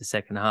 minutes of the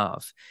second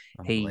half,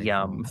 he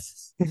hang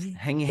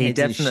your heads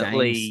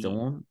definitely in shame,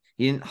 Storm.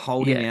 You didn't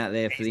hold him out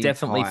there for the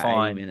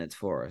entire 80 minutes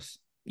for us.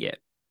 Yeah.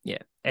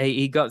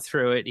 He got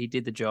through it. He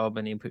did the job,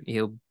 and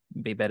he'll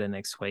be better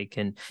next week.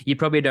 And you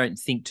probably don't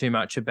think too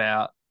much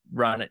about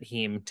run at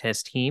him,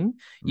 test him,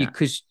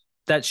 because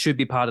that should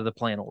be part of the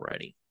plan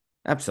already.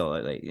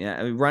 Absolutely.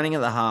 Yeah. Running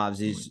at the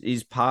halves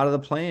is part of the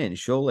plan.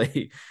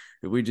 Surely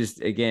we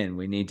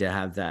need to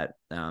have that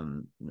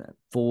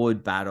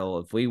forward battle.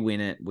 If we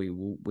win it, we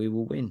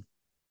will win.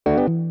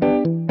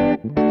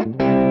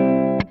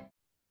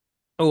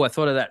 Oh, I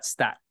thought of that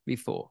stat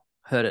before.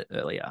 Heard it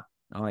earlier.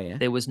 Oh, yeah.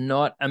 There was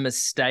not a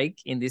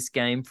mistake in this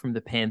game from the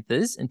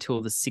Panthers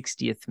until the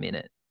 60th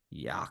minute.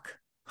 Yuck.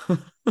 So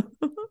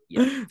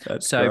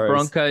gross.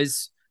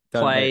 Broncos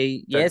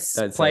play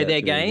their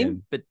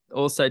game, but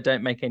also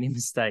don't make any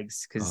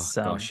mistakes, because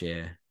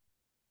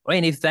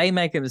if they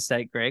make a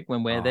mistake, Greg,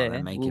 when we're there,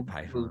 they make you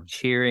pay for them.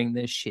 Cheering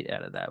the shit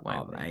out of that,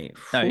 won't we? Mate.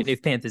 No,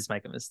 if Panthers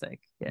make a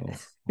mistake,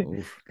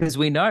 because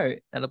we know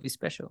that'll be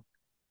special.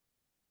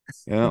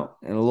 Yeah,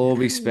 it'll all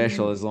be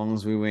special as long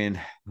as we win.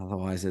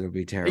 Otherwise, it'll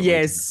be terrible.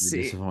 Yes,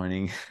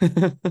 disappointing.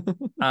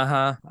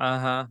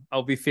 I'll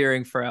be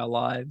fearing for our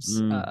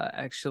lives.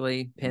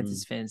 Actually,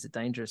 Panthers fans are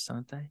dangerous,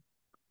 aren't they?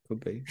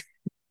 Could be.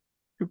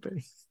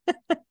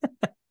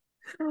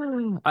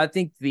 I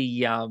think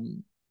the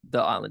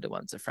Islander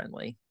ones are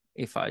friendly.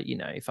 If I'm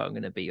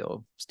going to be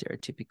all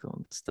stereotypical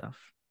and stuff.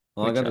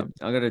 Well, I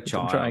got a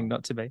child. I'm trying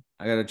not to be.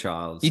 I got a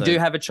child. You do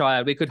have a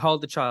child. We could hold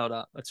the child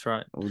up. That's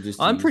right.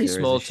 I'm pretty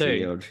small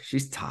too.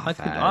 She's tough.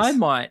 I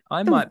might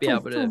be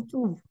able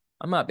to.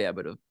 I might be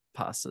able to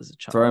pass as a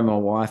child. Throw my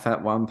wife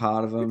at one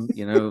part of them,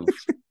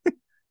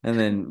 and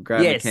then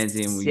grab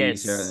Mackenzie and we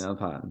use her at the other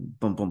part.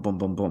 Boom, boom, boom,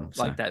 boom, boom.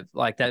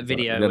 Like that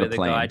video where the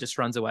guy just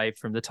runs away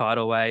from the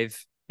tidal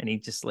wave and he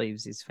just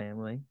leaves his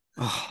family.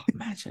 Oh,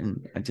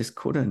 imagine! I just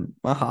couldn't.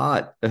 My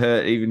heart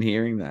hurt even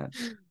hearing that.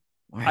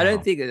 Wow. I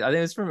think it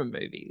was from a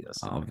movie or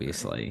something.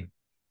 Obviously.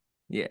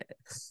 Yeah.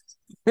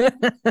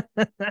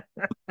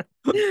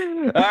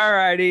 All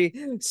righty.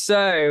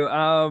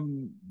 So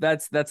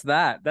that's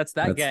that. That's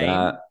game.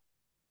 That.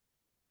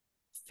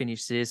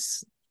 Finish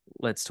this.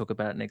 Let's talk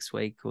about it next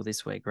week, or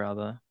this week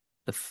rather.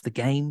 The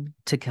game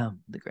to come,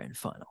 the grand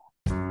final.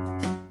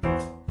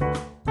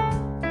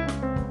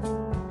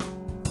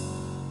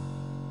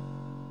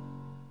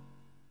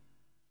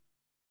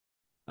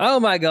 Oh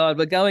my God,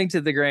 we're going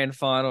to the grand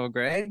final,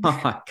 Greg.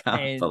 I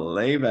can't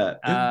believe it.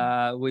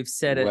 We've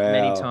said it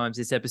many times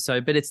this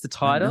episode, but it's the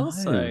title,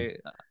 so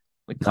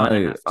we kind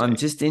of have to. I'm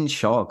just in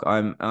shock.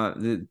 I'm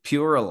the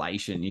pure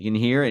elation. You can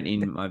hear it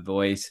in my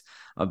voice.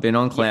 I've been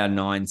on cloud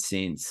nine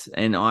since,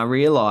 and I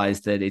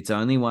realized that it's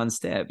only one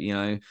step,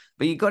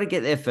 but you got to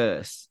get there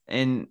first.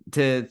 And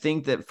to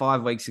think that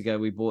 5 weeks ago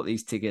we bought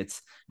these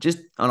tickets just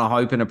on a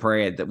hope and a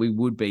prayer that we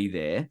would be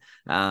there.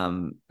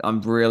 I'm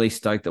really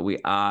stoked that we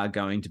are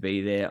going to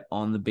be there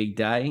on the big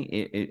day.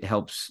 It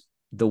helps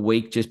the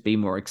week just be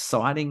more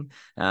exciting.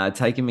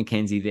 Taking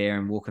Mackenzie there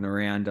and walking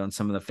around on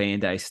some of the fan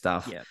day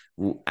stuff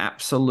will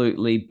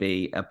absolutely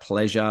be a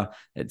pleasure.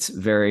 It's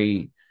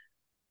very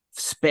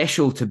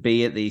special to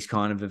be at these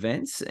kind of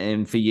events,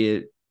 and for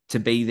you to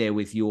be there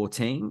with your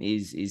team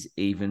is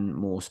even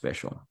more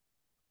special.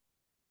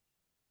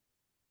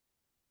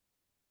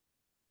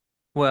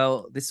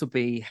 Well, this will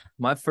be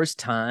my first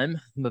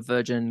time. I'm a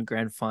Virgin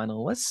Grand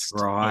Finalist.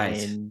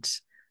 Right. And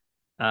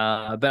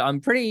but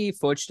I'm pretty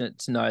fortunate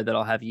to know that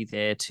I'll have you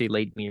there to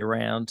lead me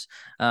around.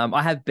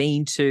 I have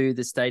been to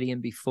the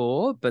stadium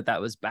before, but that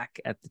was back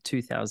at the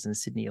 2000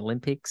 Sydney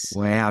Olympics.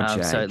 Wow,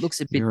 Jake. So it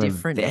looks a bit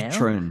different now.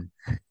 Veteran.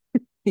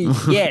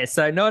 Yeah,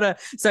 so not a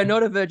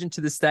virgin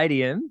to the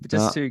stadium, but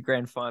just to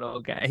grand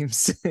final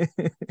games.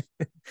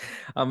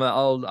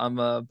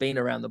 I'm been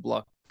around the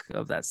block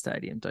of that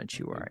stadium. Don't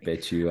you worry. I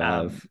bet you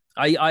have.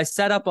 I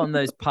sat up on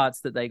those parts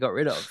that they got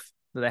rid of,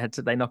 that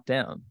they knocked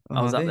down.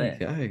 I was up there.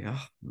 You go.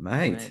 Oh,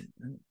 mate.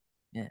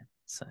 Yeah.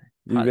 So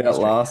you've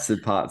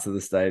outlasted parts of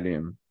the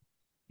stadium.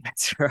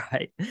 That's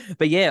right.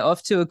 But yeah,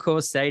 off to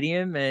Accor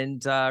Stadium,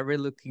 and really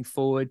looking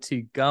forward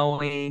to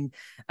going,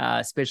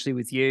 especially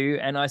with you.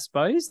 And I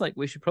suppose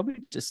we should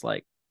probably just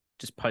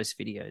post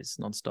videos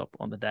nonstop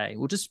on the day.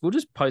 We'll just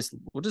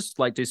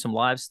do some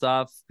live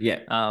stuff.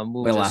 Yeah.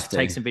 We'll just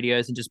take some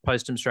videos and just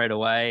post them straight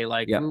away.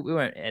 We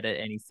won't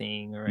edit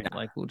anything or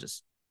anything. We'll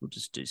just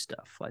do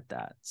stuff like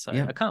that. So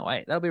I can't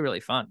wait. That'll be really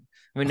fun.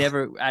 We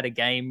never add a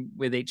game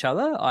with each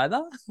other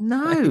either.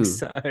 No.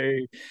 So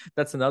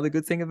that's another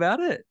good thing about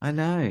it. I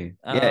know.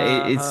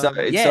 Yeah, it's so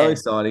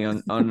exciting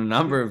on a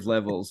number of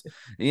levels.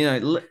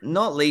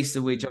 Not least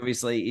of which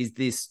obviously is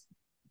this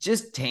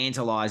just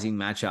tantalizing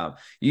matchup.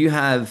 You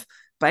have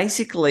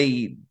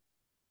basically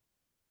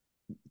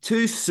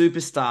two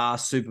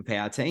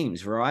superpower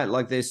teams,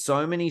 right? There's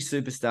so many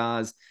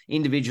superstars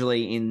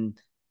individually in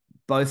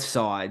both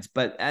sides,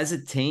 but as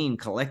a team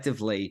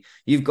collectively,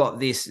 you've got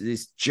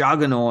this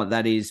juggernaut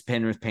that is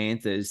Penrith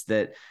Panthers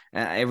that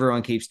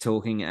everyone keeps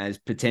talking as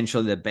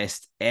potentially the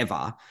best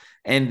ever,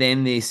 and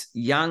then this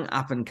young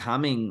up and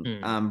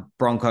coming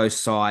Broncos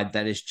side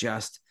that is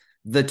just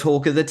the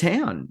talk of the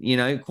town,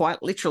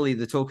 quite literally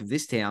the talk of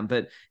this town,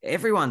 but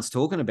everyone's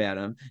talking about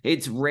them.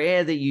 It's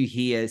rare that you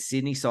hear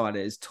Sydney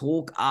siders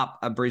talk up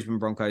a Brisbane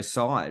Broncos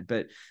side,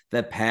 but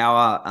the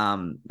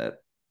power,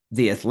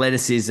 the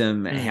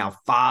athleticism, how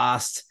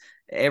fast,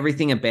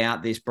 everything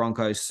about this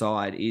Broncos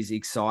side is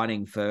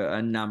exciting for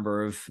a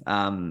number of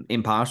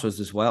impartials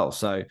as well.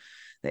 So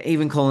they're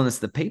even calling us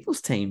the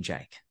people's team,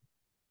 Jake.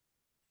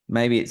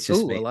 Maybe it's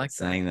just me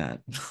saying that.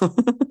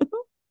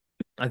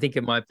 I think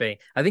it might be.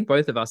 I think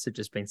both of us have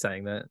just been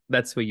saying that.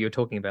 That's what you're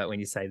talking about when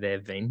you say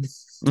they've been.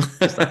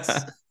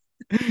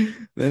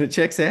 Then it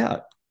checks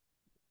out.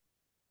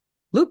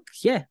 Look,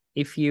 yeah.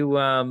 If you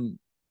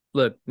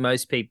look,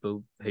 most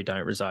people who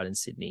don't reside in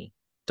Sydney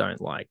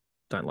don't like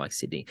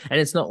Sydney, and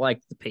it's not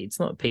it's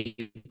not a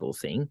people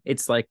thing.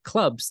 It's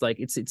clubs,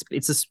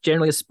 it's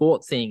generally a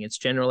sport thing. It's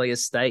generally a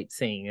state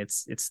thing.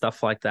 It's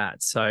stuff like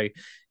that. So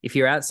if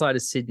you're outside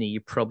of Sydney,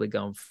 you're probably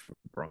going for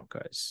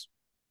Broncos.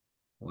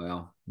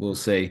 Well, we'll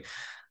see.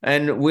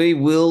 And we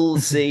will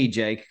see,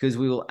 Jake, because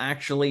we will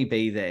actually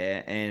be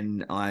there,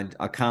 and I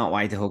can't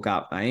wait to hook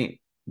up,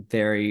 mate.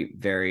 Very,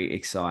 very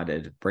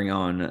excited. Bring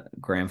on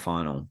grand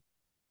final.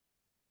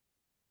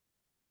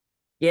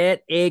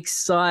 Get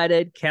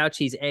excited,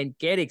 Couchies, and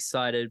get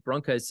excited,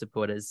 Broncos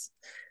supporters.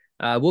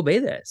 We'll be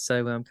there,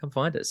 so come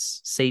find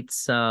us.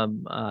 Seats, I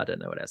don't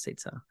know what our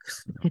seats are.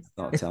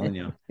 Not telling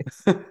you.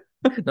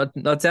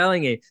 not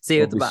telling you. See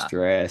you at the bar.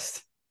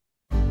 Stressed.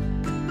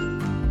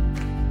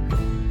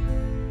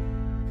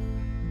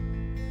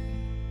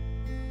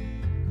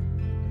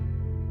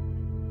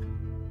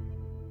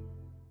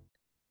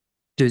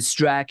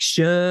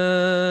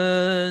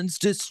 Distractions.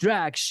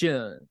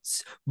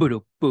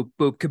 Boop, boop,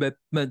 boop,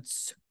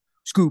 commitments.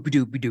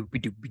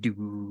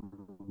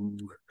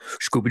 Scooby-Dooby-Dooby-Doo.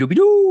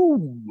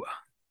 Scooby-Dooby-Doo.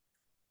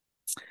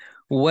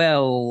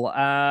 Well,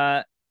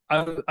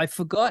 I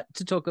forgot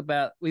to talk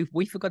about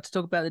we forgot to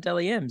talk about the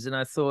Dally M's, and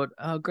I thought,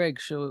 oh, Greg,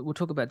 sure, we'll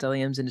talk about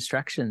Dally M's and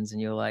distractions,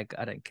 and you're like,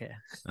 I don't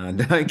care. I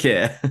don't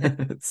care.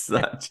 It's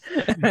such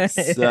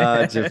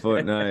a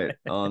footnote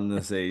on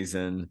the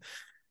season.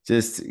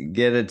 Just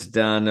get it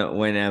done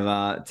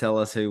whenever. Tell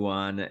us who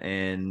won,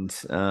 and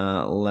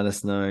let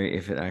us know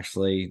if it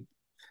actually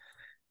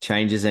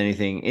changes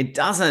anything. It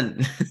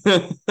doesn't.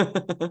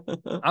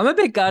 I'm a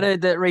bit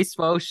gutted that Reece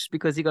Walsh,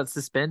 because he got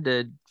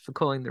suspended for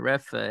calling the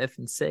ref for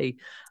F&C,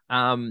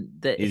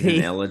 that he's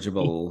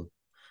ineligible.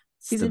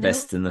 He's the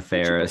best and the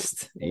ineligible.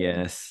 fairest.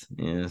 Yes.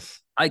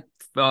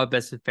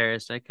 Best and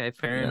fairest. Okay,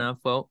 fair enough.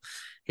 Well,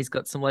 he's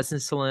got some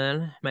lessons to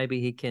learn.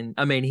 Maybe he can.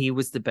 I mean, he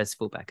was the best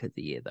fullback of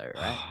the year, though,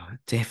 right? Oh,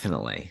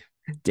 definitely.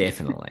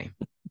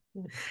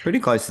 Pretty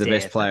close to the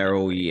best player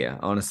all year,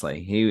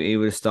 honestly. He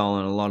would have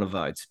stolen a lot of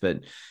votes, but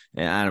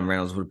Adam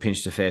Reynolds would have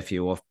pinched a fair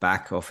few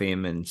off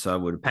him, and so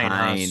would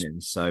Payne,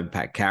 and so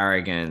Pat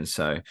Carrigan.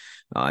 So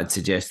I'd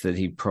suggest that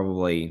he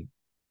probably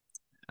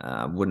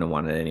wouldn't have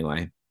won it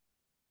anyway.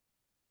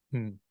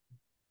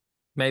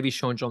 Maybe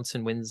Sean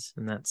Johnson wins,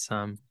 and that's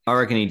I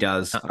reckon he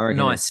does. I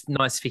reckon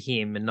nice for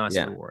him and nice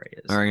for the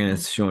Warriors. I reckon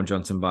it's Sean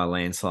Johnson by a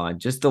landslide.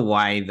 Just the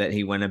way that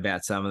he went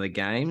about some of the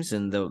games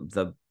and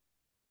the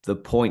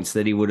points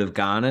that he would have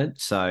garnered.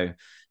 So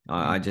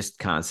I just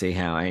can't see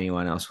how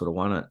anyone else would have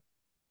won it.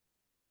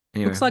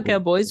 Anyway, looks like our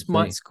boys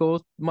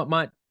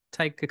might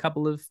take a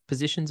couple of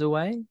positions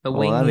away. A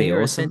wing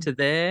here, awesome. A centre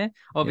there.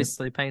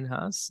 Obviously, Payne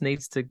Haas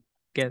needs to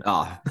get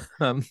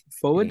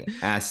forward. It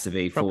has to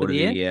be forward of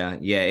the year.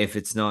 Yeah, if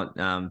it's not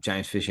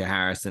James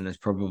Fisher-Harris, then it's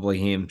probably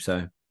him.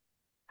 So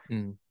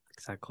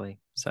exactly.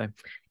 So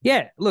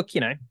yeah, look,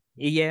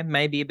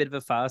 maybe a bit of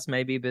a farce,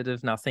 maybe a bit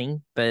of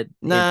nothing, but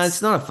no,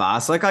 it's not a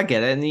farce. Like, I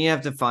get it, and you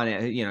have to find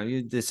out.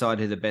 You decide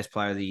who the best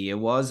player of the year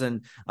was,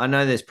 and I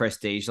know there's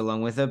prestige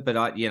along with it, but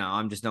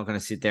I'm just not going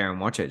to sit there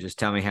and watch it. Just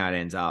tell me how it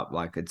ends up.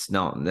 Like, that's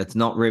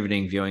not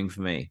riveting viewing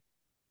for me.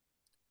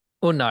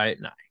 Well, no.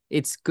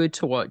 It's good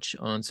to watch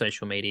on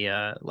social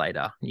media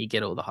later. You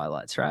get all the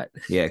highlights, right?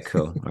 Yeah,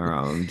 cool. All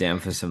right, I'm down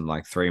for some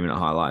 3-minute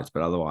highlights,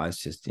 but otherwise,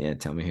 just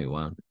tell me who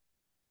won.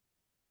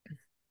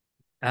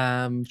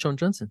 Sean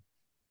Johnson.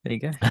 There you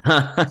go.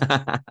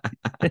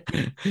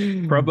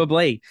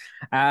 Probably.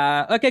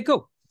 Okay,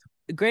 cool.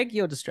 Greg,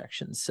 your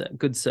distractions,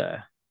 good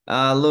sir.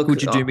 Look,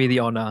 would you do me the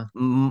honor?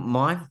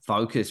 My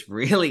focus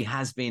really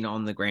has been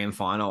on the grand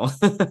final.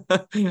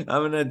 I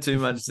haven't had too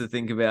much to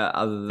think about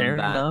other than Fair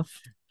that. Enough.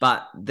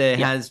 But there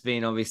has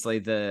been obviously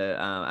the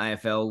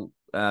AFL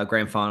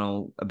grand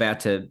final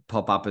about to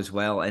pop up as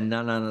well, and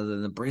none other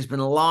than the Brisbane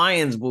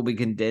Lions will be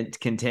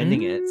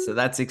contending it. So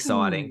that's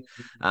exciting.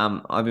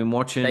 I've been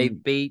watching. They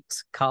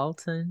beat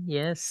Carlton,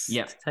 yes.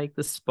 Yeah, to take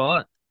the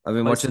spot. I've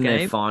been watching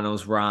their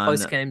finals run.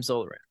 Close games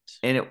all around.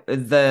 And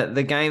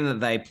the game that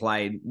they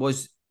played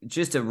was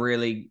just a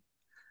really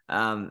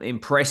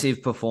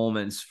impressive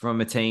performance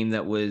from a team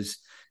that was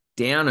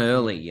down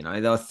early.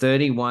 They were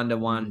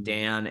 31-1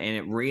 down, and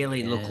it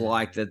really looked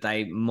like that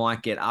they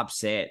might get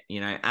upset,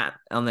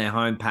 on their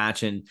home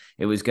patch, and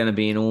it was going to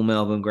be an all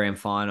Melbourne grand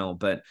final,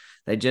 but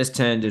they just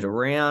turned it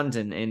around,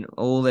 and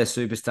all their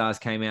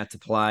superstars came out to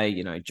play.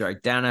 Joe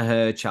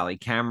Danaher, Charlie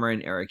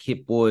Cameron, Eric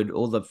Hipwood,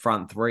 all the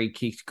front three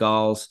kicked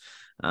goals.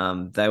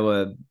 They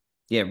were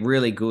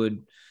really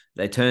good.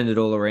 They turned it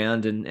all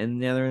around, and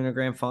now they're in a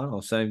grand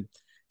final. So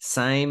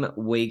same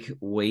week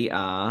we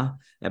are.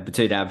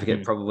 Batoot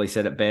Advocate probably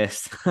said it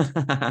best.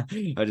 I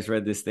just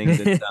read this thing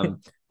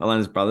that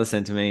Alana's brother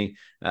sent to me.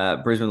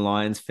 Brisbane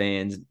Lions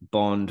fans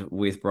bond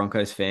with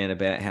Broncos fan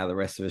about how the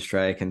rest of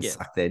Australia can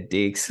suck their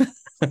dicks.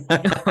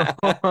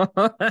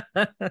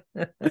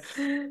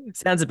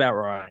 Sounds about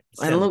right.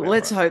 And look,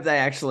 let's hope they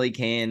actually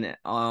can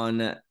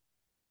on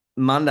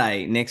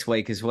Monday next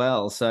week as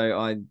well. So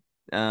I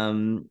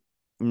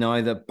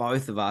know that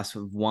both of us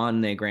have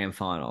won their grand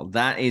final.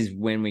 That is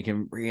when we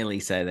can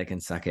really say they can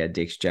suck our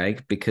dicks,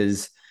 Jake,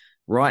 because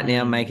right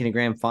now making a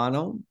grand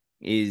final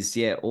is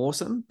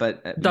awesome,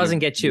 but doesn't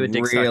get you a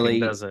dick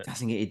sucking, does it?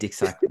 Doesn't get your dick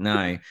sucked.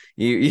 No,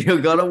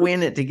 you got to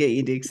win it to get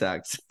your dick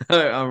sucked.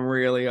 I'm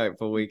really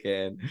hopeful we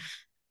can.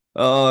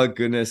 Oh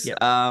goodness. Yep.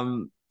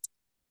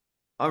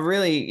 I've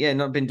really,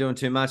 not been doing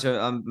too much.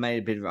 I made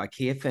a bit of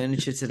IKEA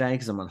furniture today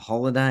because I'm on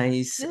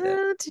holidays.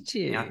 Did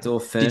you?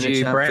 Outdoor furniture did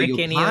you break for your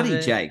any party, of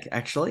it? Jake.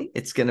 Actually,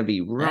 it's going to be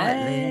right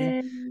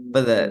there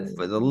for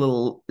the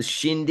little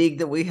shindig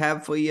that we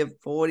have for your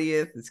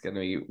 40th. It's going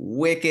to be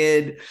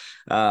wicked.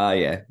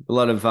 A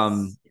lot of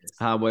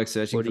hard work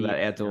searching for that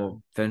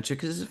outdoor furniture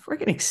because it's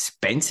freaking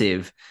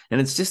expensive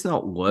and it's just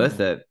not worth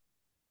it.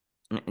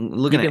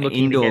 Looking at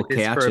indoor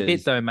couches for a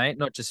bit though, mate,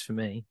 not just for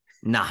me.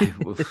 No,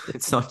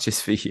 it's not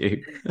just for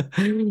you.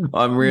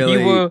 I'm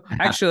really. You will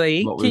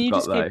actually. Can you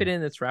just keep it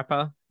in its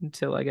wrapper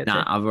until I get?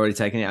 No, I've already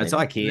taken it out. It's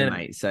IKEA,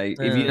 mate. So if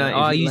you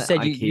don't, you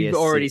said you've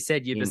already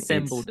said you've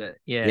assembled it.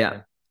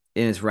 Yeah.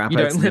 In its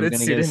wrapper, it's never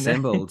going to get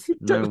assembled.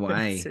 No way.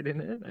 Let it sit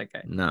in it.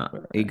 Okay. No,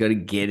 you got to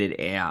get it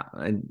out.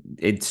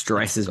 It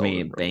stresses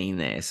me being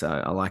there, so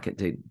I like it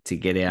to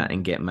get out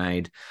and get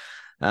made.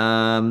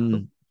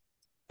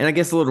 And I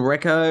guess a little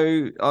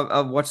reco.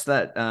 I've watched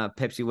that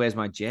Pepsi Where's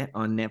My Jet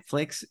on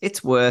Netflix.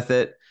 It's worth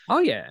it. Oh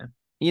yeah,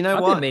 You know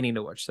I've what? been meaning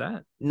to watch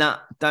that. Nah,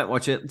 don't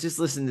watch it. Just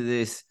listen to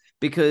this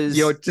because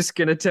You're just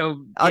gonna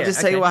tell. I'll just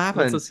tell you what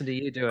happened. Let's listen to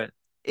you do it.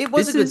 It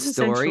was a good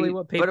story,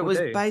 what but it was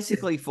do.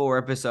 basically 4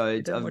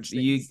 episodes don't of watch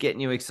you things.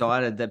 getting you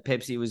excited that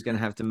Pepsi was going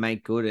to have to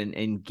make good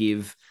and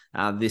give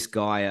this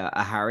guy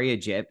a Harrier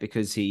jet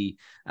because he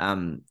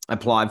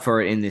applied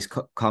for it in this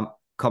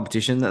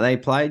competition that they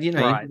played. You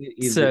know, Right.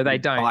 So they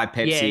don't buy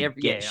Pepsi, yeah,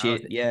 get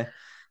shit. Yeah,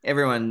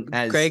 everyone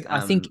has. Greg, I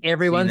think seen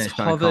everyone's those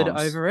kind of hovered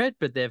comps. over it,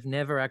 but they've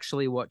never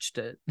actually watched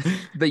it.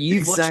 But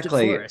you've watched it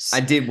for us.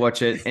 I did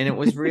watch it, and it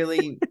was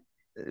really,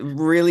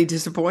 really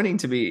disappointing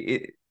to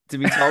be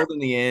told in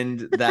the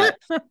end that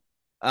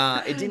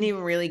it didn't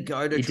even really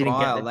go to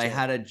trial. They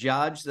had a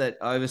judge that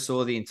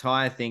oversaw the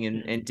entire thing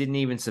and didn't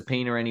even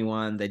subpoena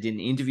anyone. They didn't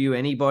interview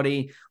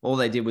anybody. All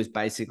they did was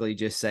basically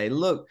just say,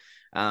 look,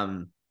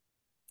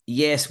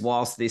 yes,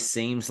 whilst this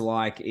seems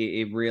like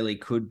it really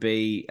could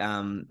be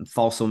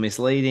false or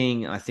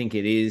misleading, I think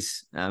it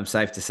is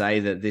safe to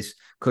say that this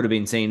could have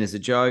been seen as a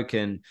joke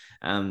and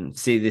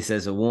see this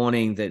as a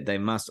warning that they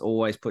must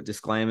always put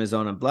disclaimers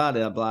on and blah,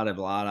 blah, blah, blah,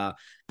 blah.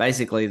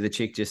 Basically, the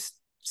chick just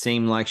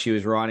seemed like she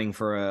was writing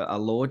for a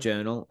law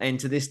journal. And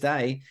to this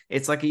day,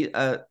 it's like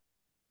a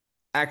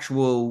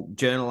actual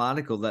journal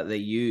article that they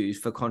use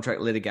for contract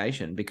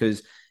litigation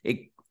because it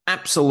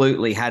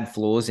absolutely had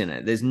flaws in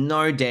it. There's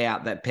no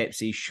doubt that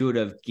Pepsi should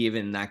have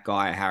given that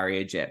guy a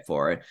Harrier jet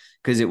for it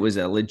because it was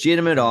a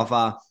legitimate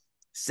offer.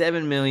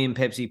 7 million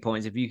Pepsi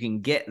points if you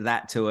can get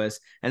that to us.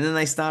 And then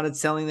they started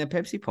selling their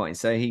Pepsi points.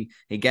 So he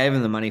gave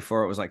them the money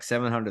for it. It was like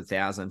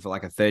 700,000 for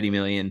like a 30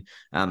 million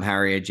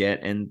Harrier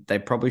jet. And they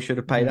probably should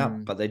have paid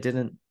up, but they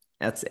didn't.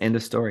 That's the end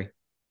of story.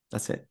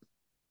 That's it.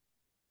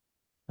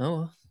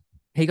 Oh,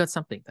 he got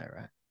something though,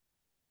 right?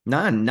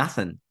 No,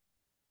 nothing.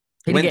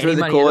 He didn't get any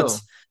money at all.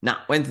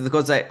 Went through the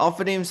courts. They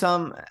offered him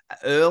some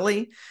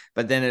early,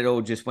 but then it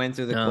all just went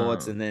through the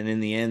courts. And then in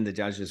the end, the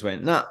judge just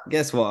went, no,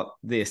 guess what?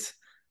 This.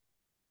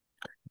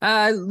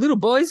 Little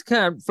boys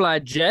can't fly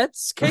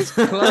jets. Case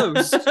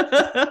closed.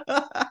 Oh,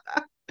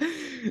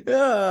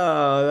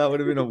 that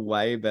would have been a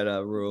way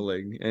better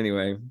ruling.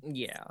 Anyway.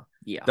 Yeah.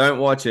 Don't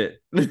watch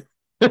it.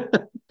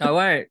 I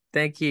won't.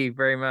 Thank you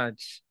very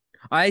much.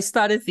 I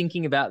started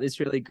thinking about this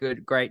really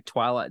great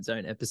Twilight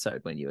Zone episode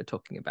when you were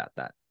talking about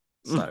that.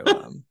 So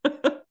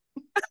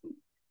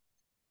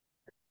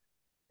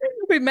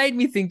it made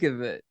me think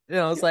of it. And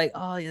I was like,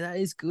 oh, yeah, that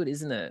is good,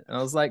 isn't it? And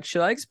I was like,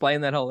 should I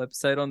explain that whole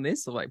episode on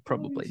this? Or like,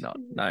 probably not.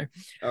 No.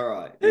 All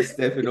right. You're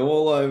stepping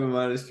all over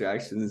my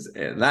distractions,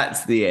 and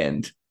that's the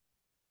end.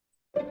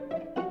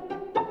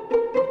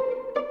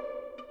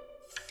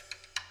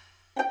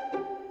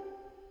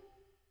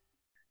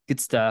 Good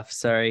stuff.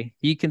 Sorry.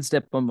 You can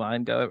step on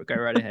mine. Go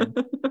right ahead.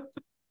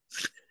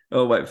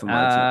 I'll wait for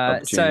my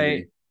opportunity. So,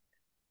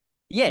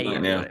 yeah,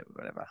 now.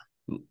 Whatever.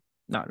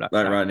 No,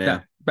 right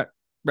now. No.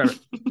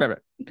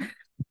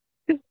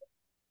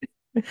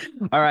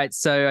 All right,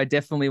 so I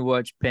definitely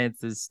watched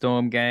Panthers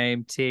Storm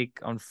game tick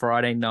on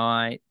Friday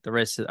night. The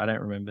rest I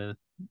don't remember.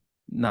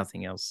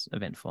 Nothing else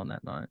eventful on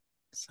that night.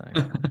 So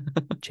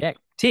check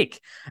tick.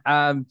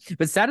 But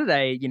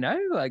Saturday,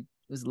 like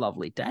it was a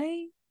lovely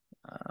day.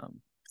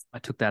 I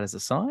took that as a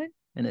sign,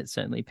 and it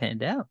certainly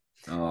panned out.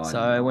 Oh, so nice.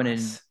 I went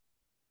in,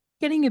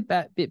 getting a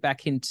bit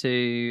back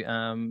into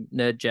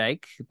Nerd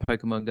Jake,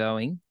 Pokemon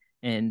going.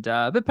 And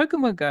but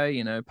Pokemon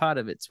Go, part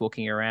of it's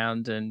walking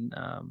around and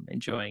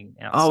enjoying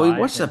outside. Oh, we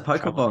watched the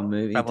Pokemon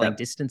movie, traveling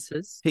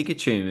distances.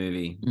 Pikachu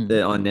movie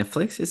on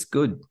Netflix. It's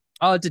good.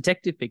 Oh,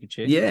 Detective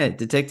Pikachu. Yeah,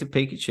 Detective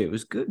Pikachu. It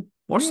was good.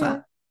 Watch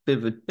that. Bit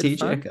of a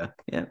tearjerker.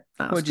 Yeah.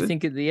 What did you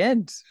think at the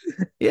end?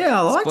 Yeah,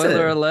 I liked it.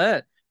 Spoiler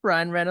alert.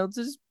 Ryan Reynolds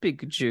is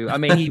Pikachu. I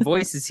mean, he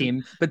voices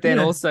him, but then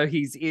also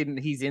he's in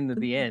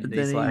the end. But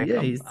he's like,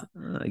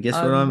 I guess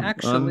I'm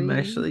actually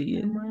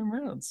Ryan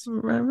Reynolds.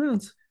 Ryan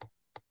Reynolds.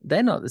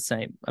 They're not the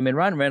same. I mean,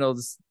 Ryan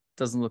Reynolds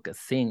doesn't look a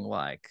thing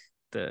like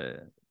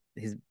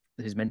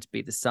who's meant to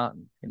be the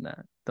son in that,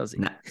 does he?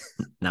 Nah,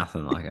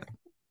 nothing like it.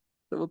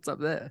 So what's up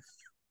there?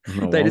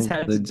 Oh, they just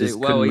had to do. He's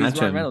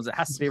Ryan Reynolds. It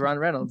has to be Ryan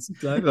Reynolds.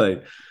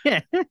 Exactly.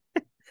 Yeah.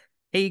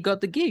 He got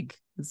the gig.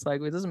 It's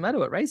like, it doesn't matter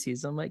what race he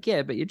is. I'm like,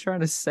 yeah, but you're trying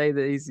to say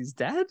that he's his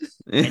dad?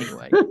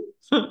 Anyway,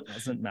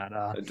 doesn't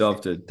matter.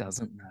 Adopted.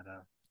 Doesn't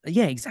matter.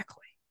 Yeah,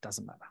 exactly.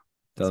 Doesn't matter.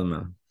 Doesn't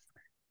matter.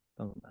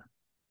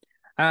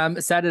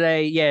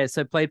 Saturday, yeah,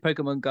 so played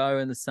Pokemon Go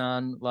in the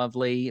sun.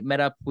 Lovely. Met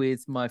up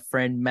with my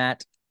friend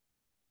Matt.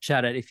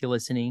 Shout out if you're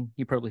listening.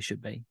 You probably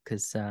should be,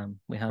 because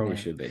we hung probably out.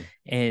 should be.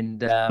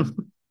 And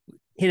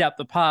hit up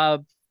the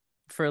pub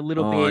for a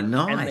little bit.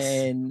 Nice.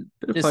 And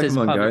then just as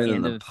pub Go at the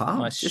end of pub.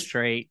 my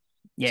street.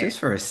 Yeah. Just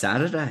for a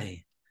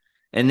Saturday.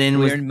 And then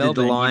we're in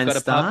Melbourne. You've got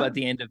a pub at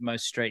the end of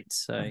most streets,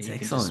 so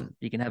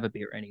you can have a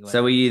beer anywhere.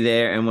 So were you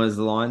there, and was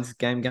the Lions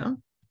game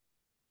going?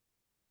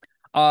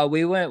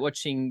 We weren't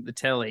watching the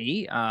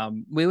telly.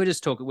 We were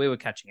just talking. We were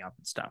catching up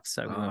and stuff.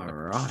 So we weren't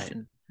right.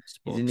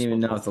 You didn't even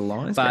know if the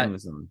Lions game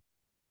was on.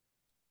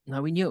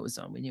 No, we knew it was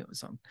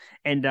on.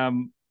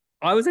 And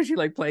I was actually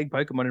like playing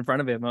Pokemon in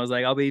front of him. I was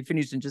like, I'll be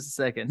finished in just a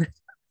second.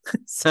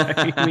 So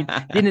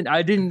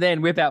I didn't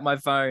then whip out my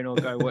phone or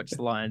go watch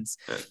the Lions.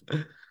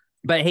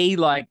 But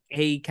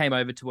he came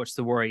over to watch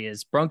the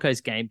Warriors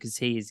Broncos game because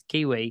he is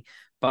Kiwi,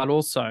 but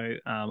also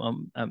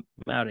I'm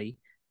Maori.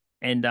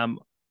 And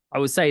I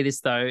would say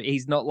this though,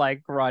 he's not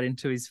like right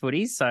into his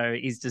footy, so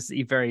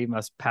he very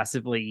much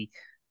passively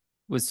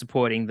was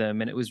supporting them,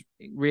 and it was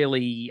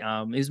really he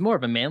was more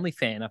of a Manly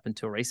fan up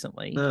until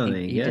recently. Oh,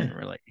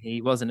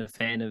 He wasn't a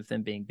fan of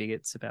them being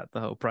bigots about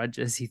the whole Pride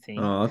jersey thing.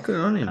 Oh, good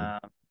on him. Yeah,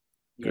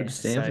 Good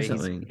stand for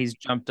something. He's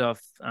jumped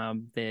off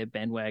their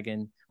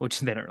bandwagon, which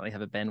they don't really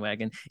have a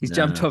bandwagon. He's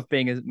jumped off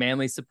being a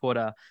Manly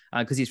supporter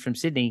because he's from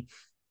Sydney,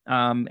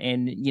 and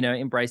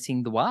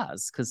embracing the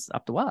Wars because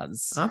up the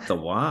Wars. Up the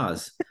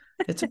Wars.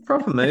 It's a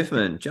proper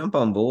movement. Jump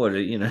on board,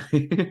 You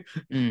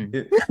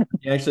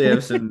actually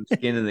have some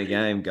skin in the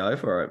game. Go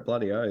for it.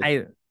 Bloody oath.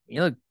 Hey,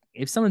 look,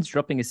 if someone's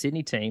dropping a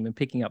Sydney team and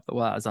picking up the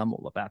Wars, I'm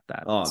all about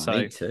that. Oh,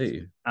 me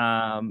too.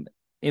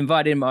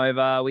 Invited him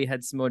over. We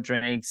had some more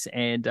drinks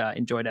and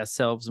enjoyed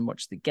ourselves and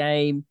watched the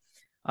game.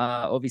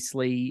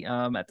 Obviously,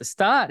 at the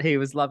start, he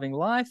was loving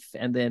life.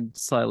 And then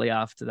slowly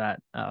after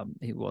that,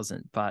 he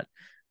wasn't. But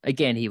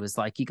again, he was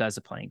like, you guys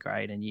are playing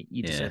great and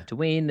you deserve to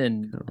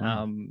win.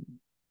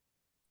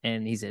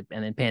 And he said,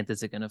 and then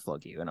Panthers are going to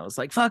flog you. And I was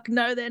like, fuck,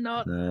 no, they're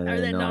not. No,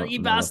 they're not, you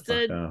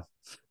bastard.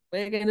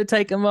 We're going to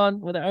take them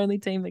on. We're the only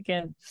team that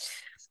can.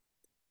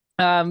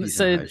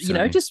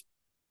 Just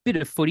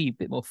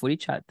bit more footy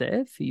chat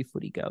there for you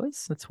footy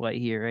goers. That's why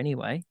you're here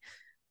anyway.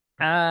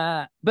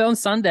 But on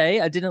Sunday,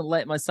 I didn't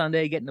let my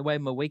Sunday get in the way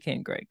of my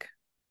weekend, Greg.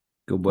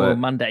 Good work. Or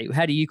Monday.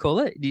 How do you call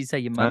it? Do you say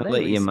your Monday? Don't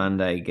let your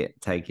Monday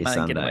take your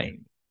Sunday. Get away.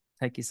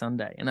 Take your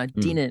Sunday. And I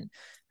didn't.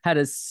 Had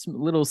a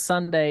little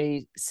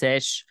Sunday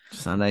sesh.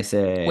 Sunday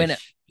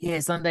sesh.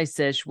 Sunday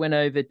sesh. Went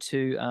over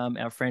to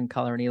our friend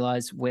Color and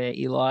Eli's, where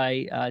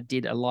Eli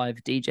did a live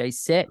DJ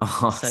set.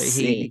 Oh, so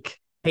sick.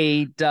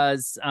 He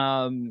does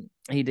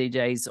he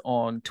DJs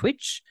on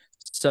Twitch.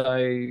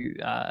 So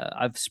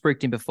I've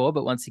spooked him before,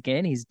 but once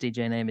again, his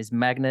DJ name is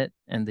Magnet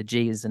and the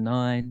G is a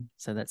 9.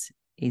 So that's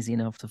easy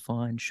enough to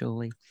find,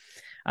 surely.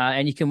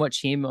 And you can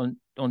watch him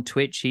on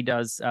Twitch. He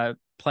does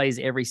plays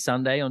every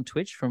Sunday on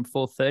Twitch from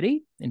 4:30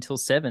 until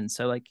 7.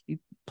 So like he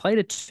played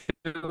a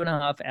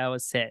 2.5 hour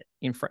set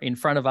in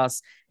front of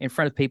us, in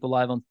front of people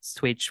live on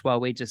Twitch, while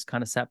we just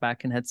kind of sat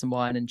back and had some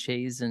wine and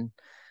cheese and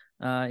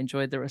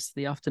enjoyed the rest of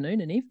the afternoon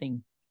and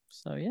evening.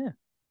 So yeah.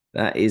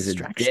 That is a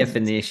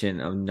definition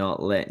of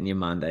not letting your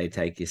Monday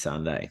take your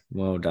Sunday.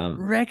 Well done.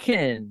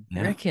 Reckon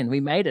we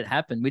made it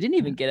happen. We didn't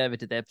even get over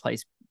to their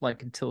place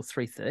like until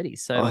 3:30.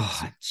 So I'm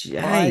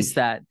surprised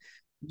that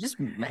you just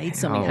made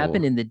something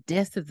happen in the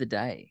death of the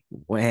day.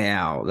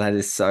 Wow, that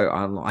is so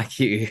unlike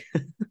you.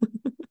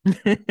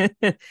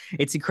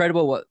 It's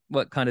incredible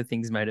what kind of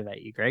things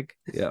motivate you, Greg.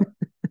 Yeah.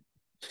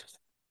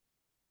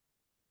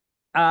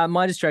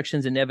 My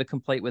distractions are never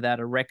complete without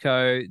a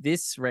reco.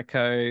 This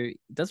reco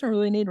doesn't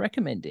really need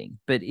recommending,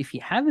 but if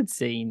you haven't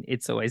seen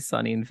It's Always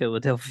Sunny in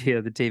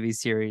Philadelphia, the TV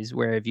series,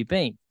 where have you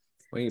been?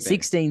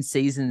 16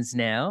 seasons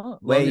now.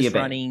 Where you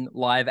been? Running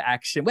live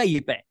action. Where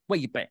you been?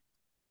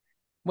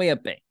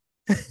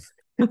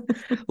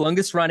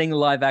 Longest running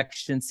live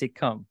action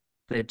sitcom.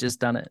 They've just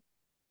done it.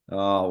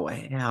 Oh,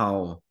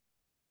 wow.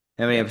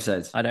 How many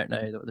episodes? I don't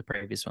know what the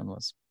previous one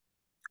was.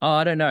 Oh,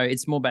 I don't know.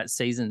 It's more about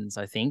seasons,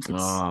 I think.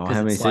 How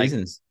many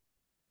seasons?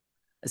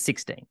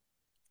 16.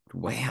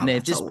 Wow, and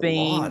they've just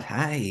been lot,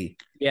 hey.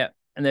 Yeah,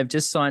 and they've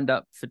just signed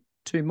up for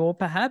 2 more,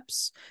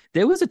 perhaps.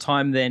 There was a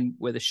time then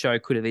where the show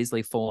could have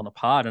easily fallen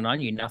apart, and I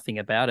knew nothing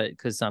about it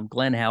because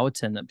Glenn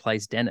Howerton, that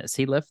plays Dennis,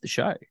 he left the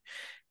show.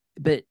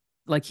 But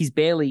like he's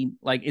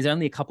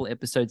only a couple of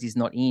episodes he's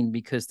not in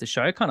because the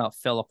show kind of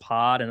fell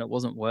apart and it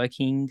wasn't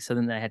working. So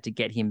then they had to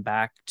get him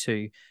back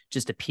to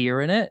just appear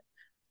in it.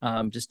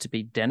 Just to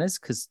be Dennis,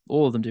 because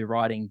all of them do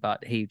writing,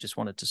 but he just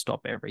wanted to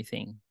stop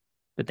everything.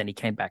 But then he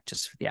came back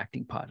just for the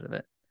acting part of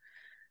it.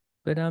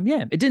 But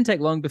it didn't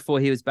take long before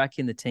he was back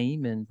in the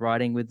team and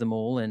writing with them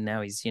all, and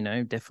now he's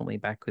definitely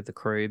back with the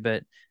crew.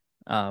 But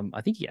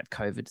I think he had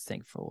COVID to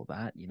thank for all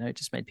that. It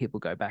just made people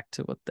go back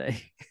to what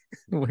they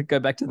go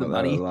back to the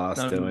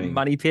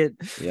money pit.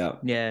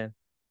 Yeah,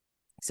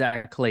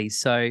 exactly.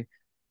 So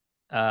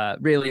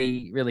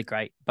really, really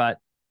great. But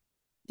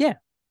yeah.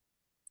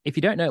 If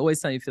you don't know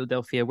Always Sunny in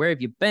Philadelphia, where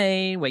have you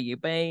been? Where you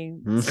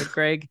been? So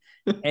Greg.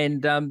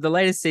 And the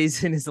latest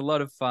season is a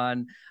lot of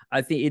fun.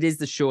 I think it is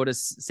the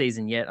shortest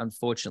season yet,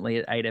 unfortunately,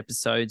 at 8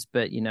 episodes.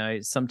 But,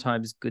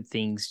 sometimes good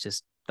things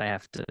just, they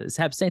have to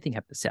have same thing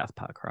happen to South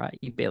Park, right?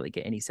 You barely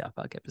get any South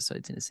Park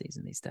episodes in a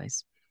season these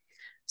days.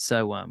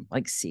 So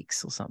like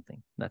 6 or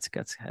something. That's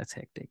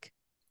hectic.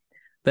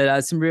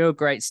 But some real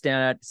great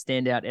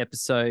standout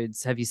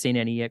episodes. Have you seen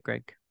any yet,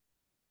 Greg?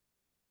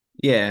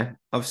 Yeah,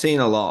 I've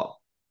seen a lot.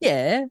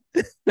 Yeah.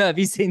 No, have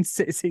you seen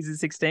season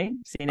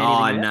 16?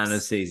 None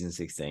of season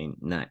 16.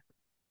 No.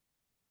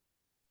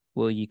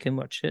 Well, you can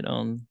watch it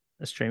on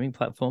a streaming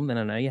platform. Then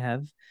I know you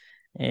have,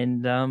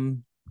 and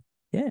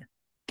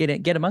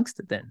get amongst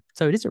it then.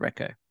 So it is a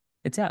reco.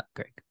 It's out,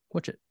 Greg.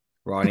 Watch it.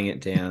 Writing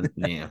it down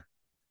now.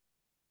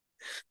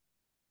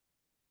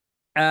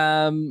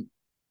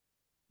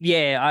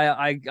 Yeah,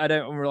 I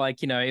don't like,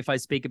 if I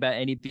speak about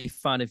any, it'd be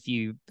fun if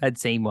you had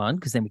seen one,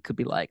 because then we could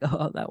be like,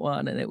 oh, that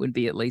one, and it would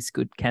be at least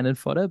good cannon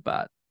fodder,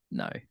 but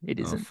no, it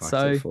isn't. Fucked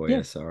So it for yeah,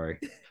 you. Sorry.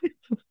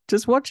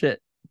 just watch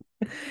it.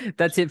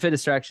 That's it for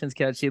distractions,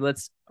 Couchy.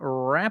 Let's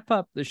wrap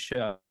up the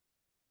show.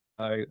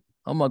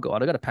 Oh my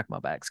God, I got to pack my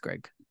bags,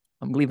 Greg.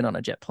 I'm leaving on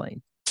a jet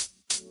plane.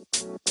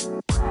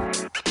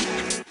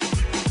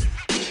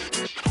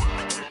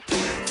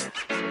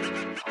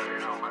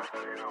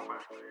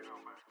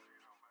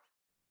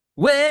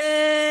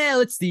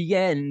 Well, it's the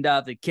end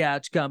of the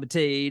Couch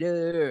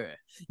Commentator.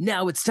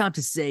 Now it's time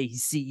to say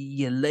see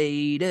you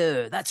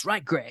later. That's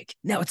right, Greg.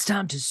 Now it's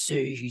time to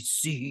say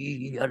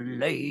see you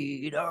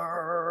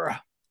later.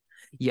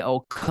 You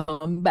all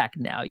come back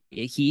now.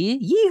 You hear?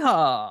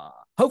 Yeehaw!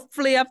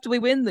 Hopefully after we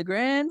win the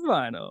grand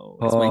final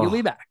is when you'll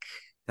be back.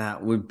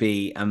 That would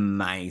be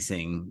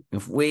amazing.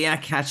 If we are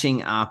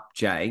catching up,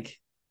 Jake,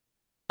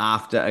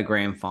 after a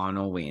grand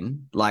final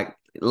win, like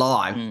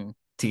live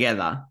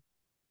together,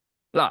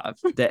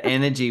 the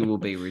energy will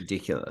be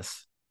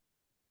ridiculous.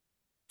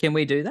 Can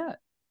we do that?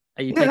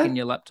 Are you taking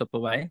your laptop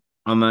away?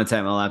 I'm going to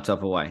take my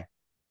laptop away.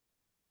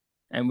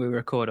 And we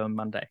record on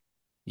Monday?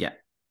 Yeah.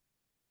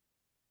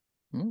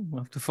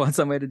 We'll have to find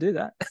somewhere to do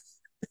that.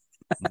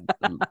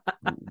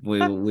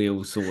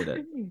 We'll sort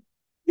it.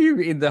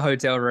 You're in the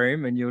hotel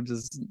room and you'll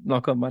just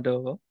knock on my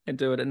door and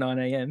do it at 9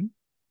 a.m.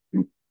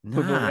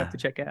 before we have to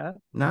check out.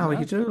 No, we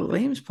could do it at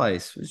Liam's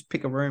place. We'll just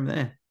pick a room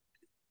there.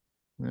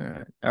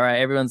 All right.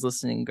 Everyone's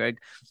listening, Greg.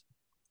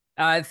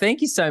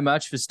 Thank you so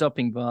much for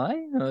stopping by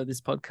this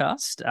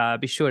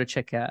podcast. Be sure to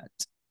check out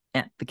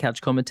at the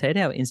Couch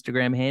Commentator, our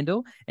Instagram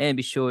handle, and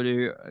be sure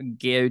to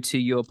go to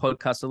your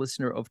podcast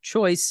listener of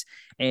choice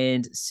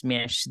and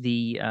smash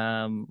the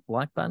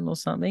like button or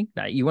something.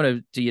 No, you want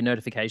to do your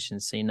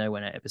notifications so you know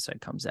when our episode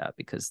comes out,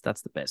 because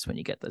that's the best when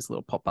you get those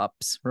little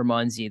pop-ups.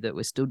 Reminds you that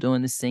we're still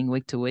doing this thing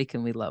week to week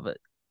and we love it.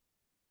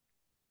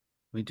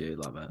 We do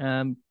love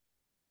it.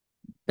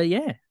 But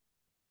yeah,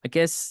 I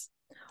guess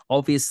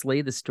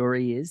obviously the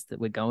story is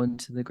that we're going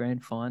to the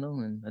grand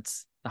final, and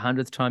that's the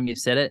 100th time you've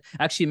said it.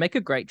 Actually, make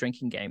a great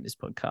drinking game, this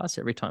podcast,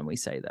 every time we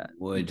say that.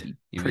 You'd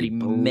pretty be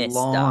messed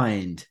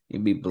blind. up.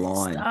 You'd be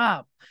blind. Messed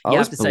up. You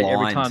have to say it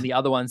every time the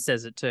other one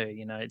says it too.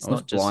 It's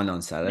not just blind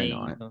on Saturday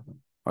night.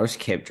 I just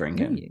kept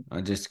drinking. Yeah.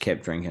 I just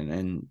kept drinking,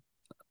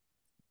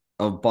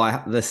 and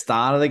by the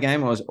start of the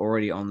game, I was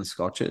already on the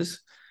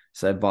scotches.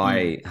 So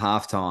by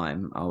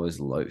halftime, I was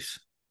loose.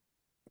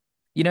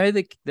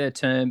 The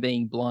term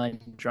being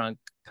blind drunk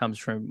comes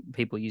from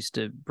people used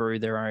to brew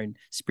their own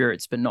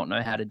spirits but not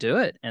know how to do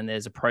it. And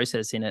there's a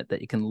process in it that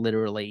you can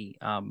literally,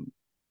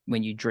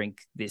 when you drink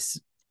this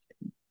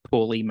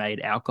poorly made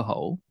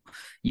alcohol,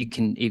 you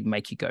can even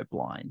make you go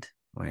blind.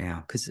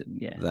 Wow. Because,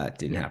 that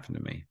didn't happen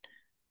to me.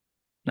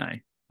 No,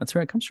 that's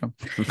where it comes from.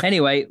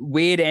 Anyway,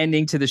 weird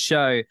ending to the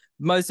show.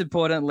 Most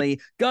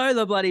importantly, go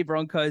the bloody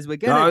Broncos. We're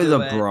going to go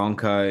the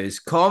Broncos.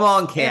 Come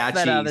on,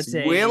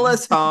 Couchies. Wheel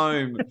us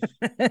home.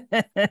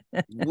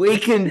 We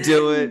can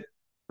do it.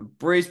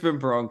 Brisbane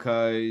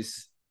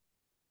Broncos.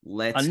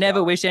 I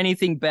never wish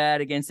anything bad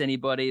against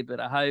anybody, but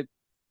I hope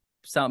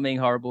something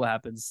horrible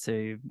happens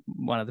to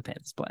one of the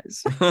Panthers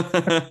players.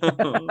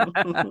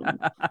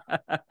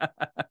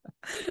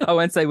 I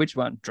won't say which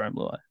one. Drone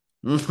Lure.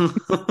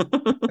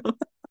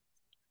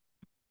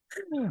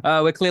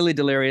 We're clearly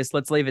delirious.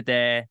 Let's leave it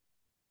there.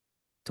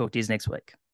 Talk to you next week.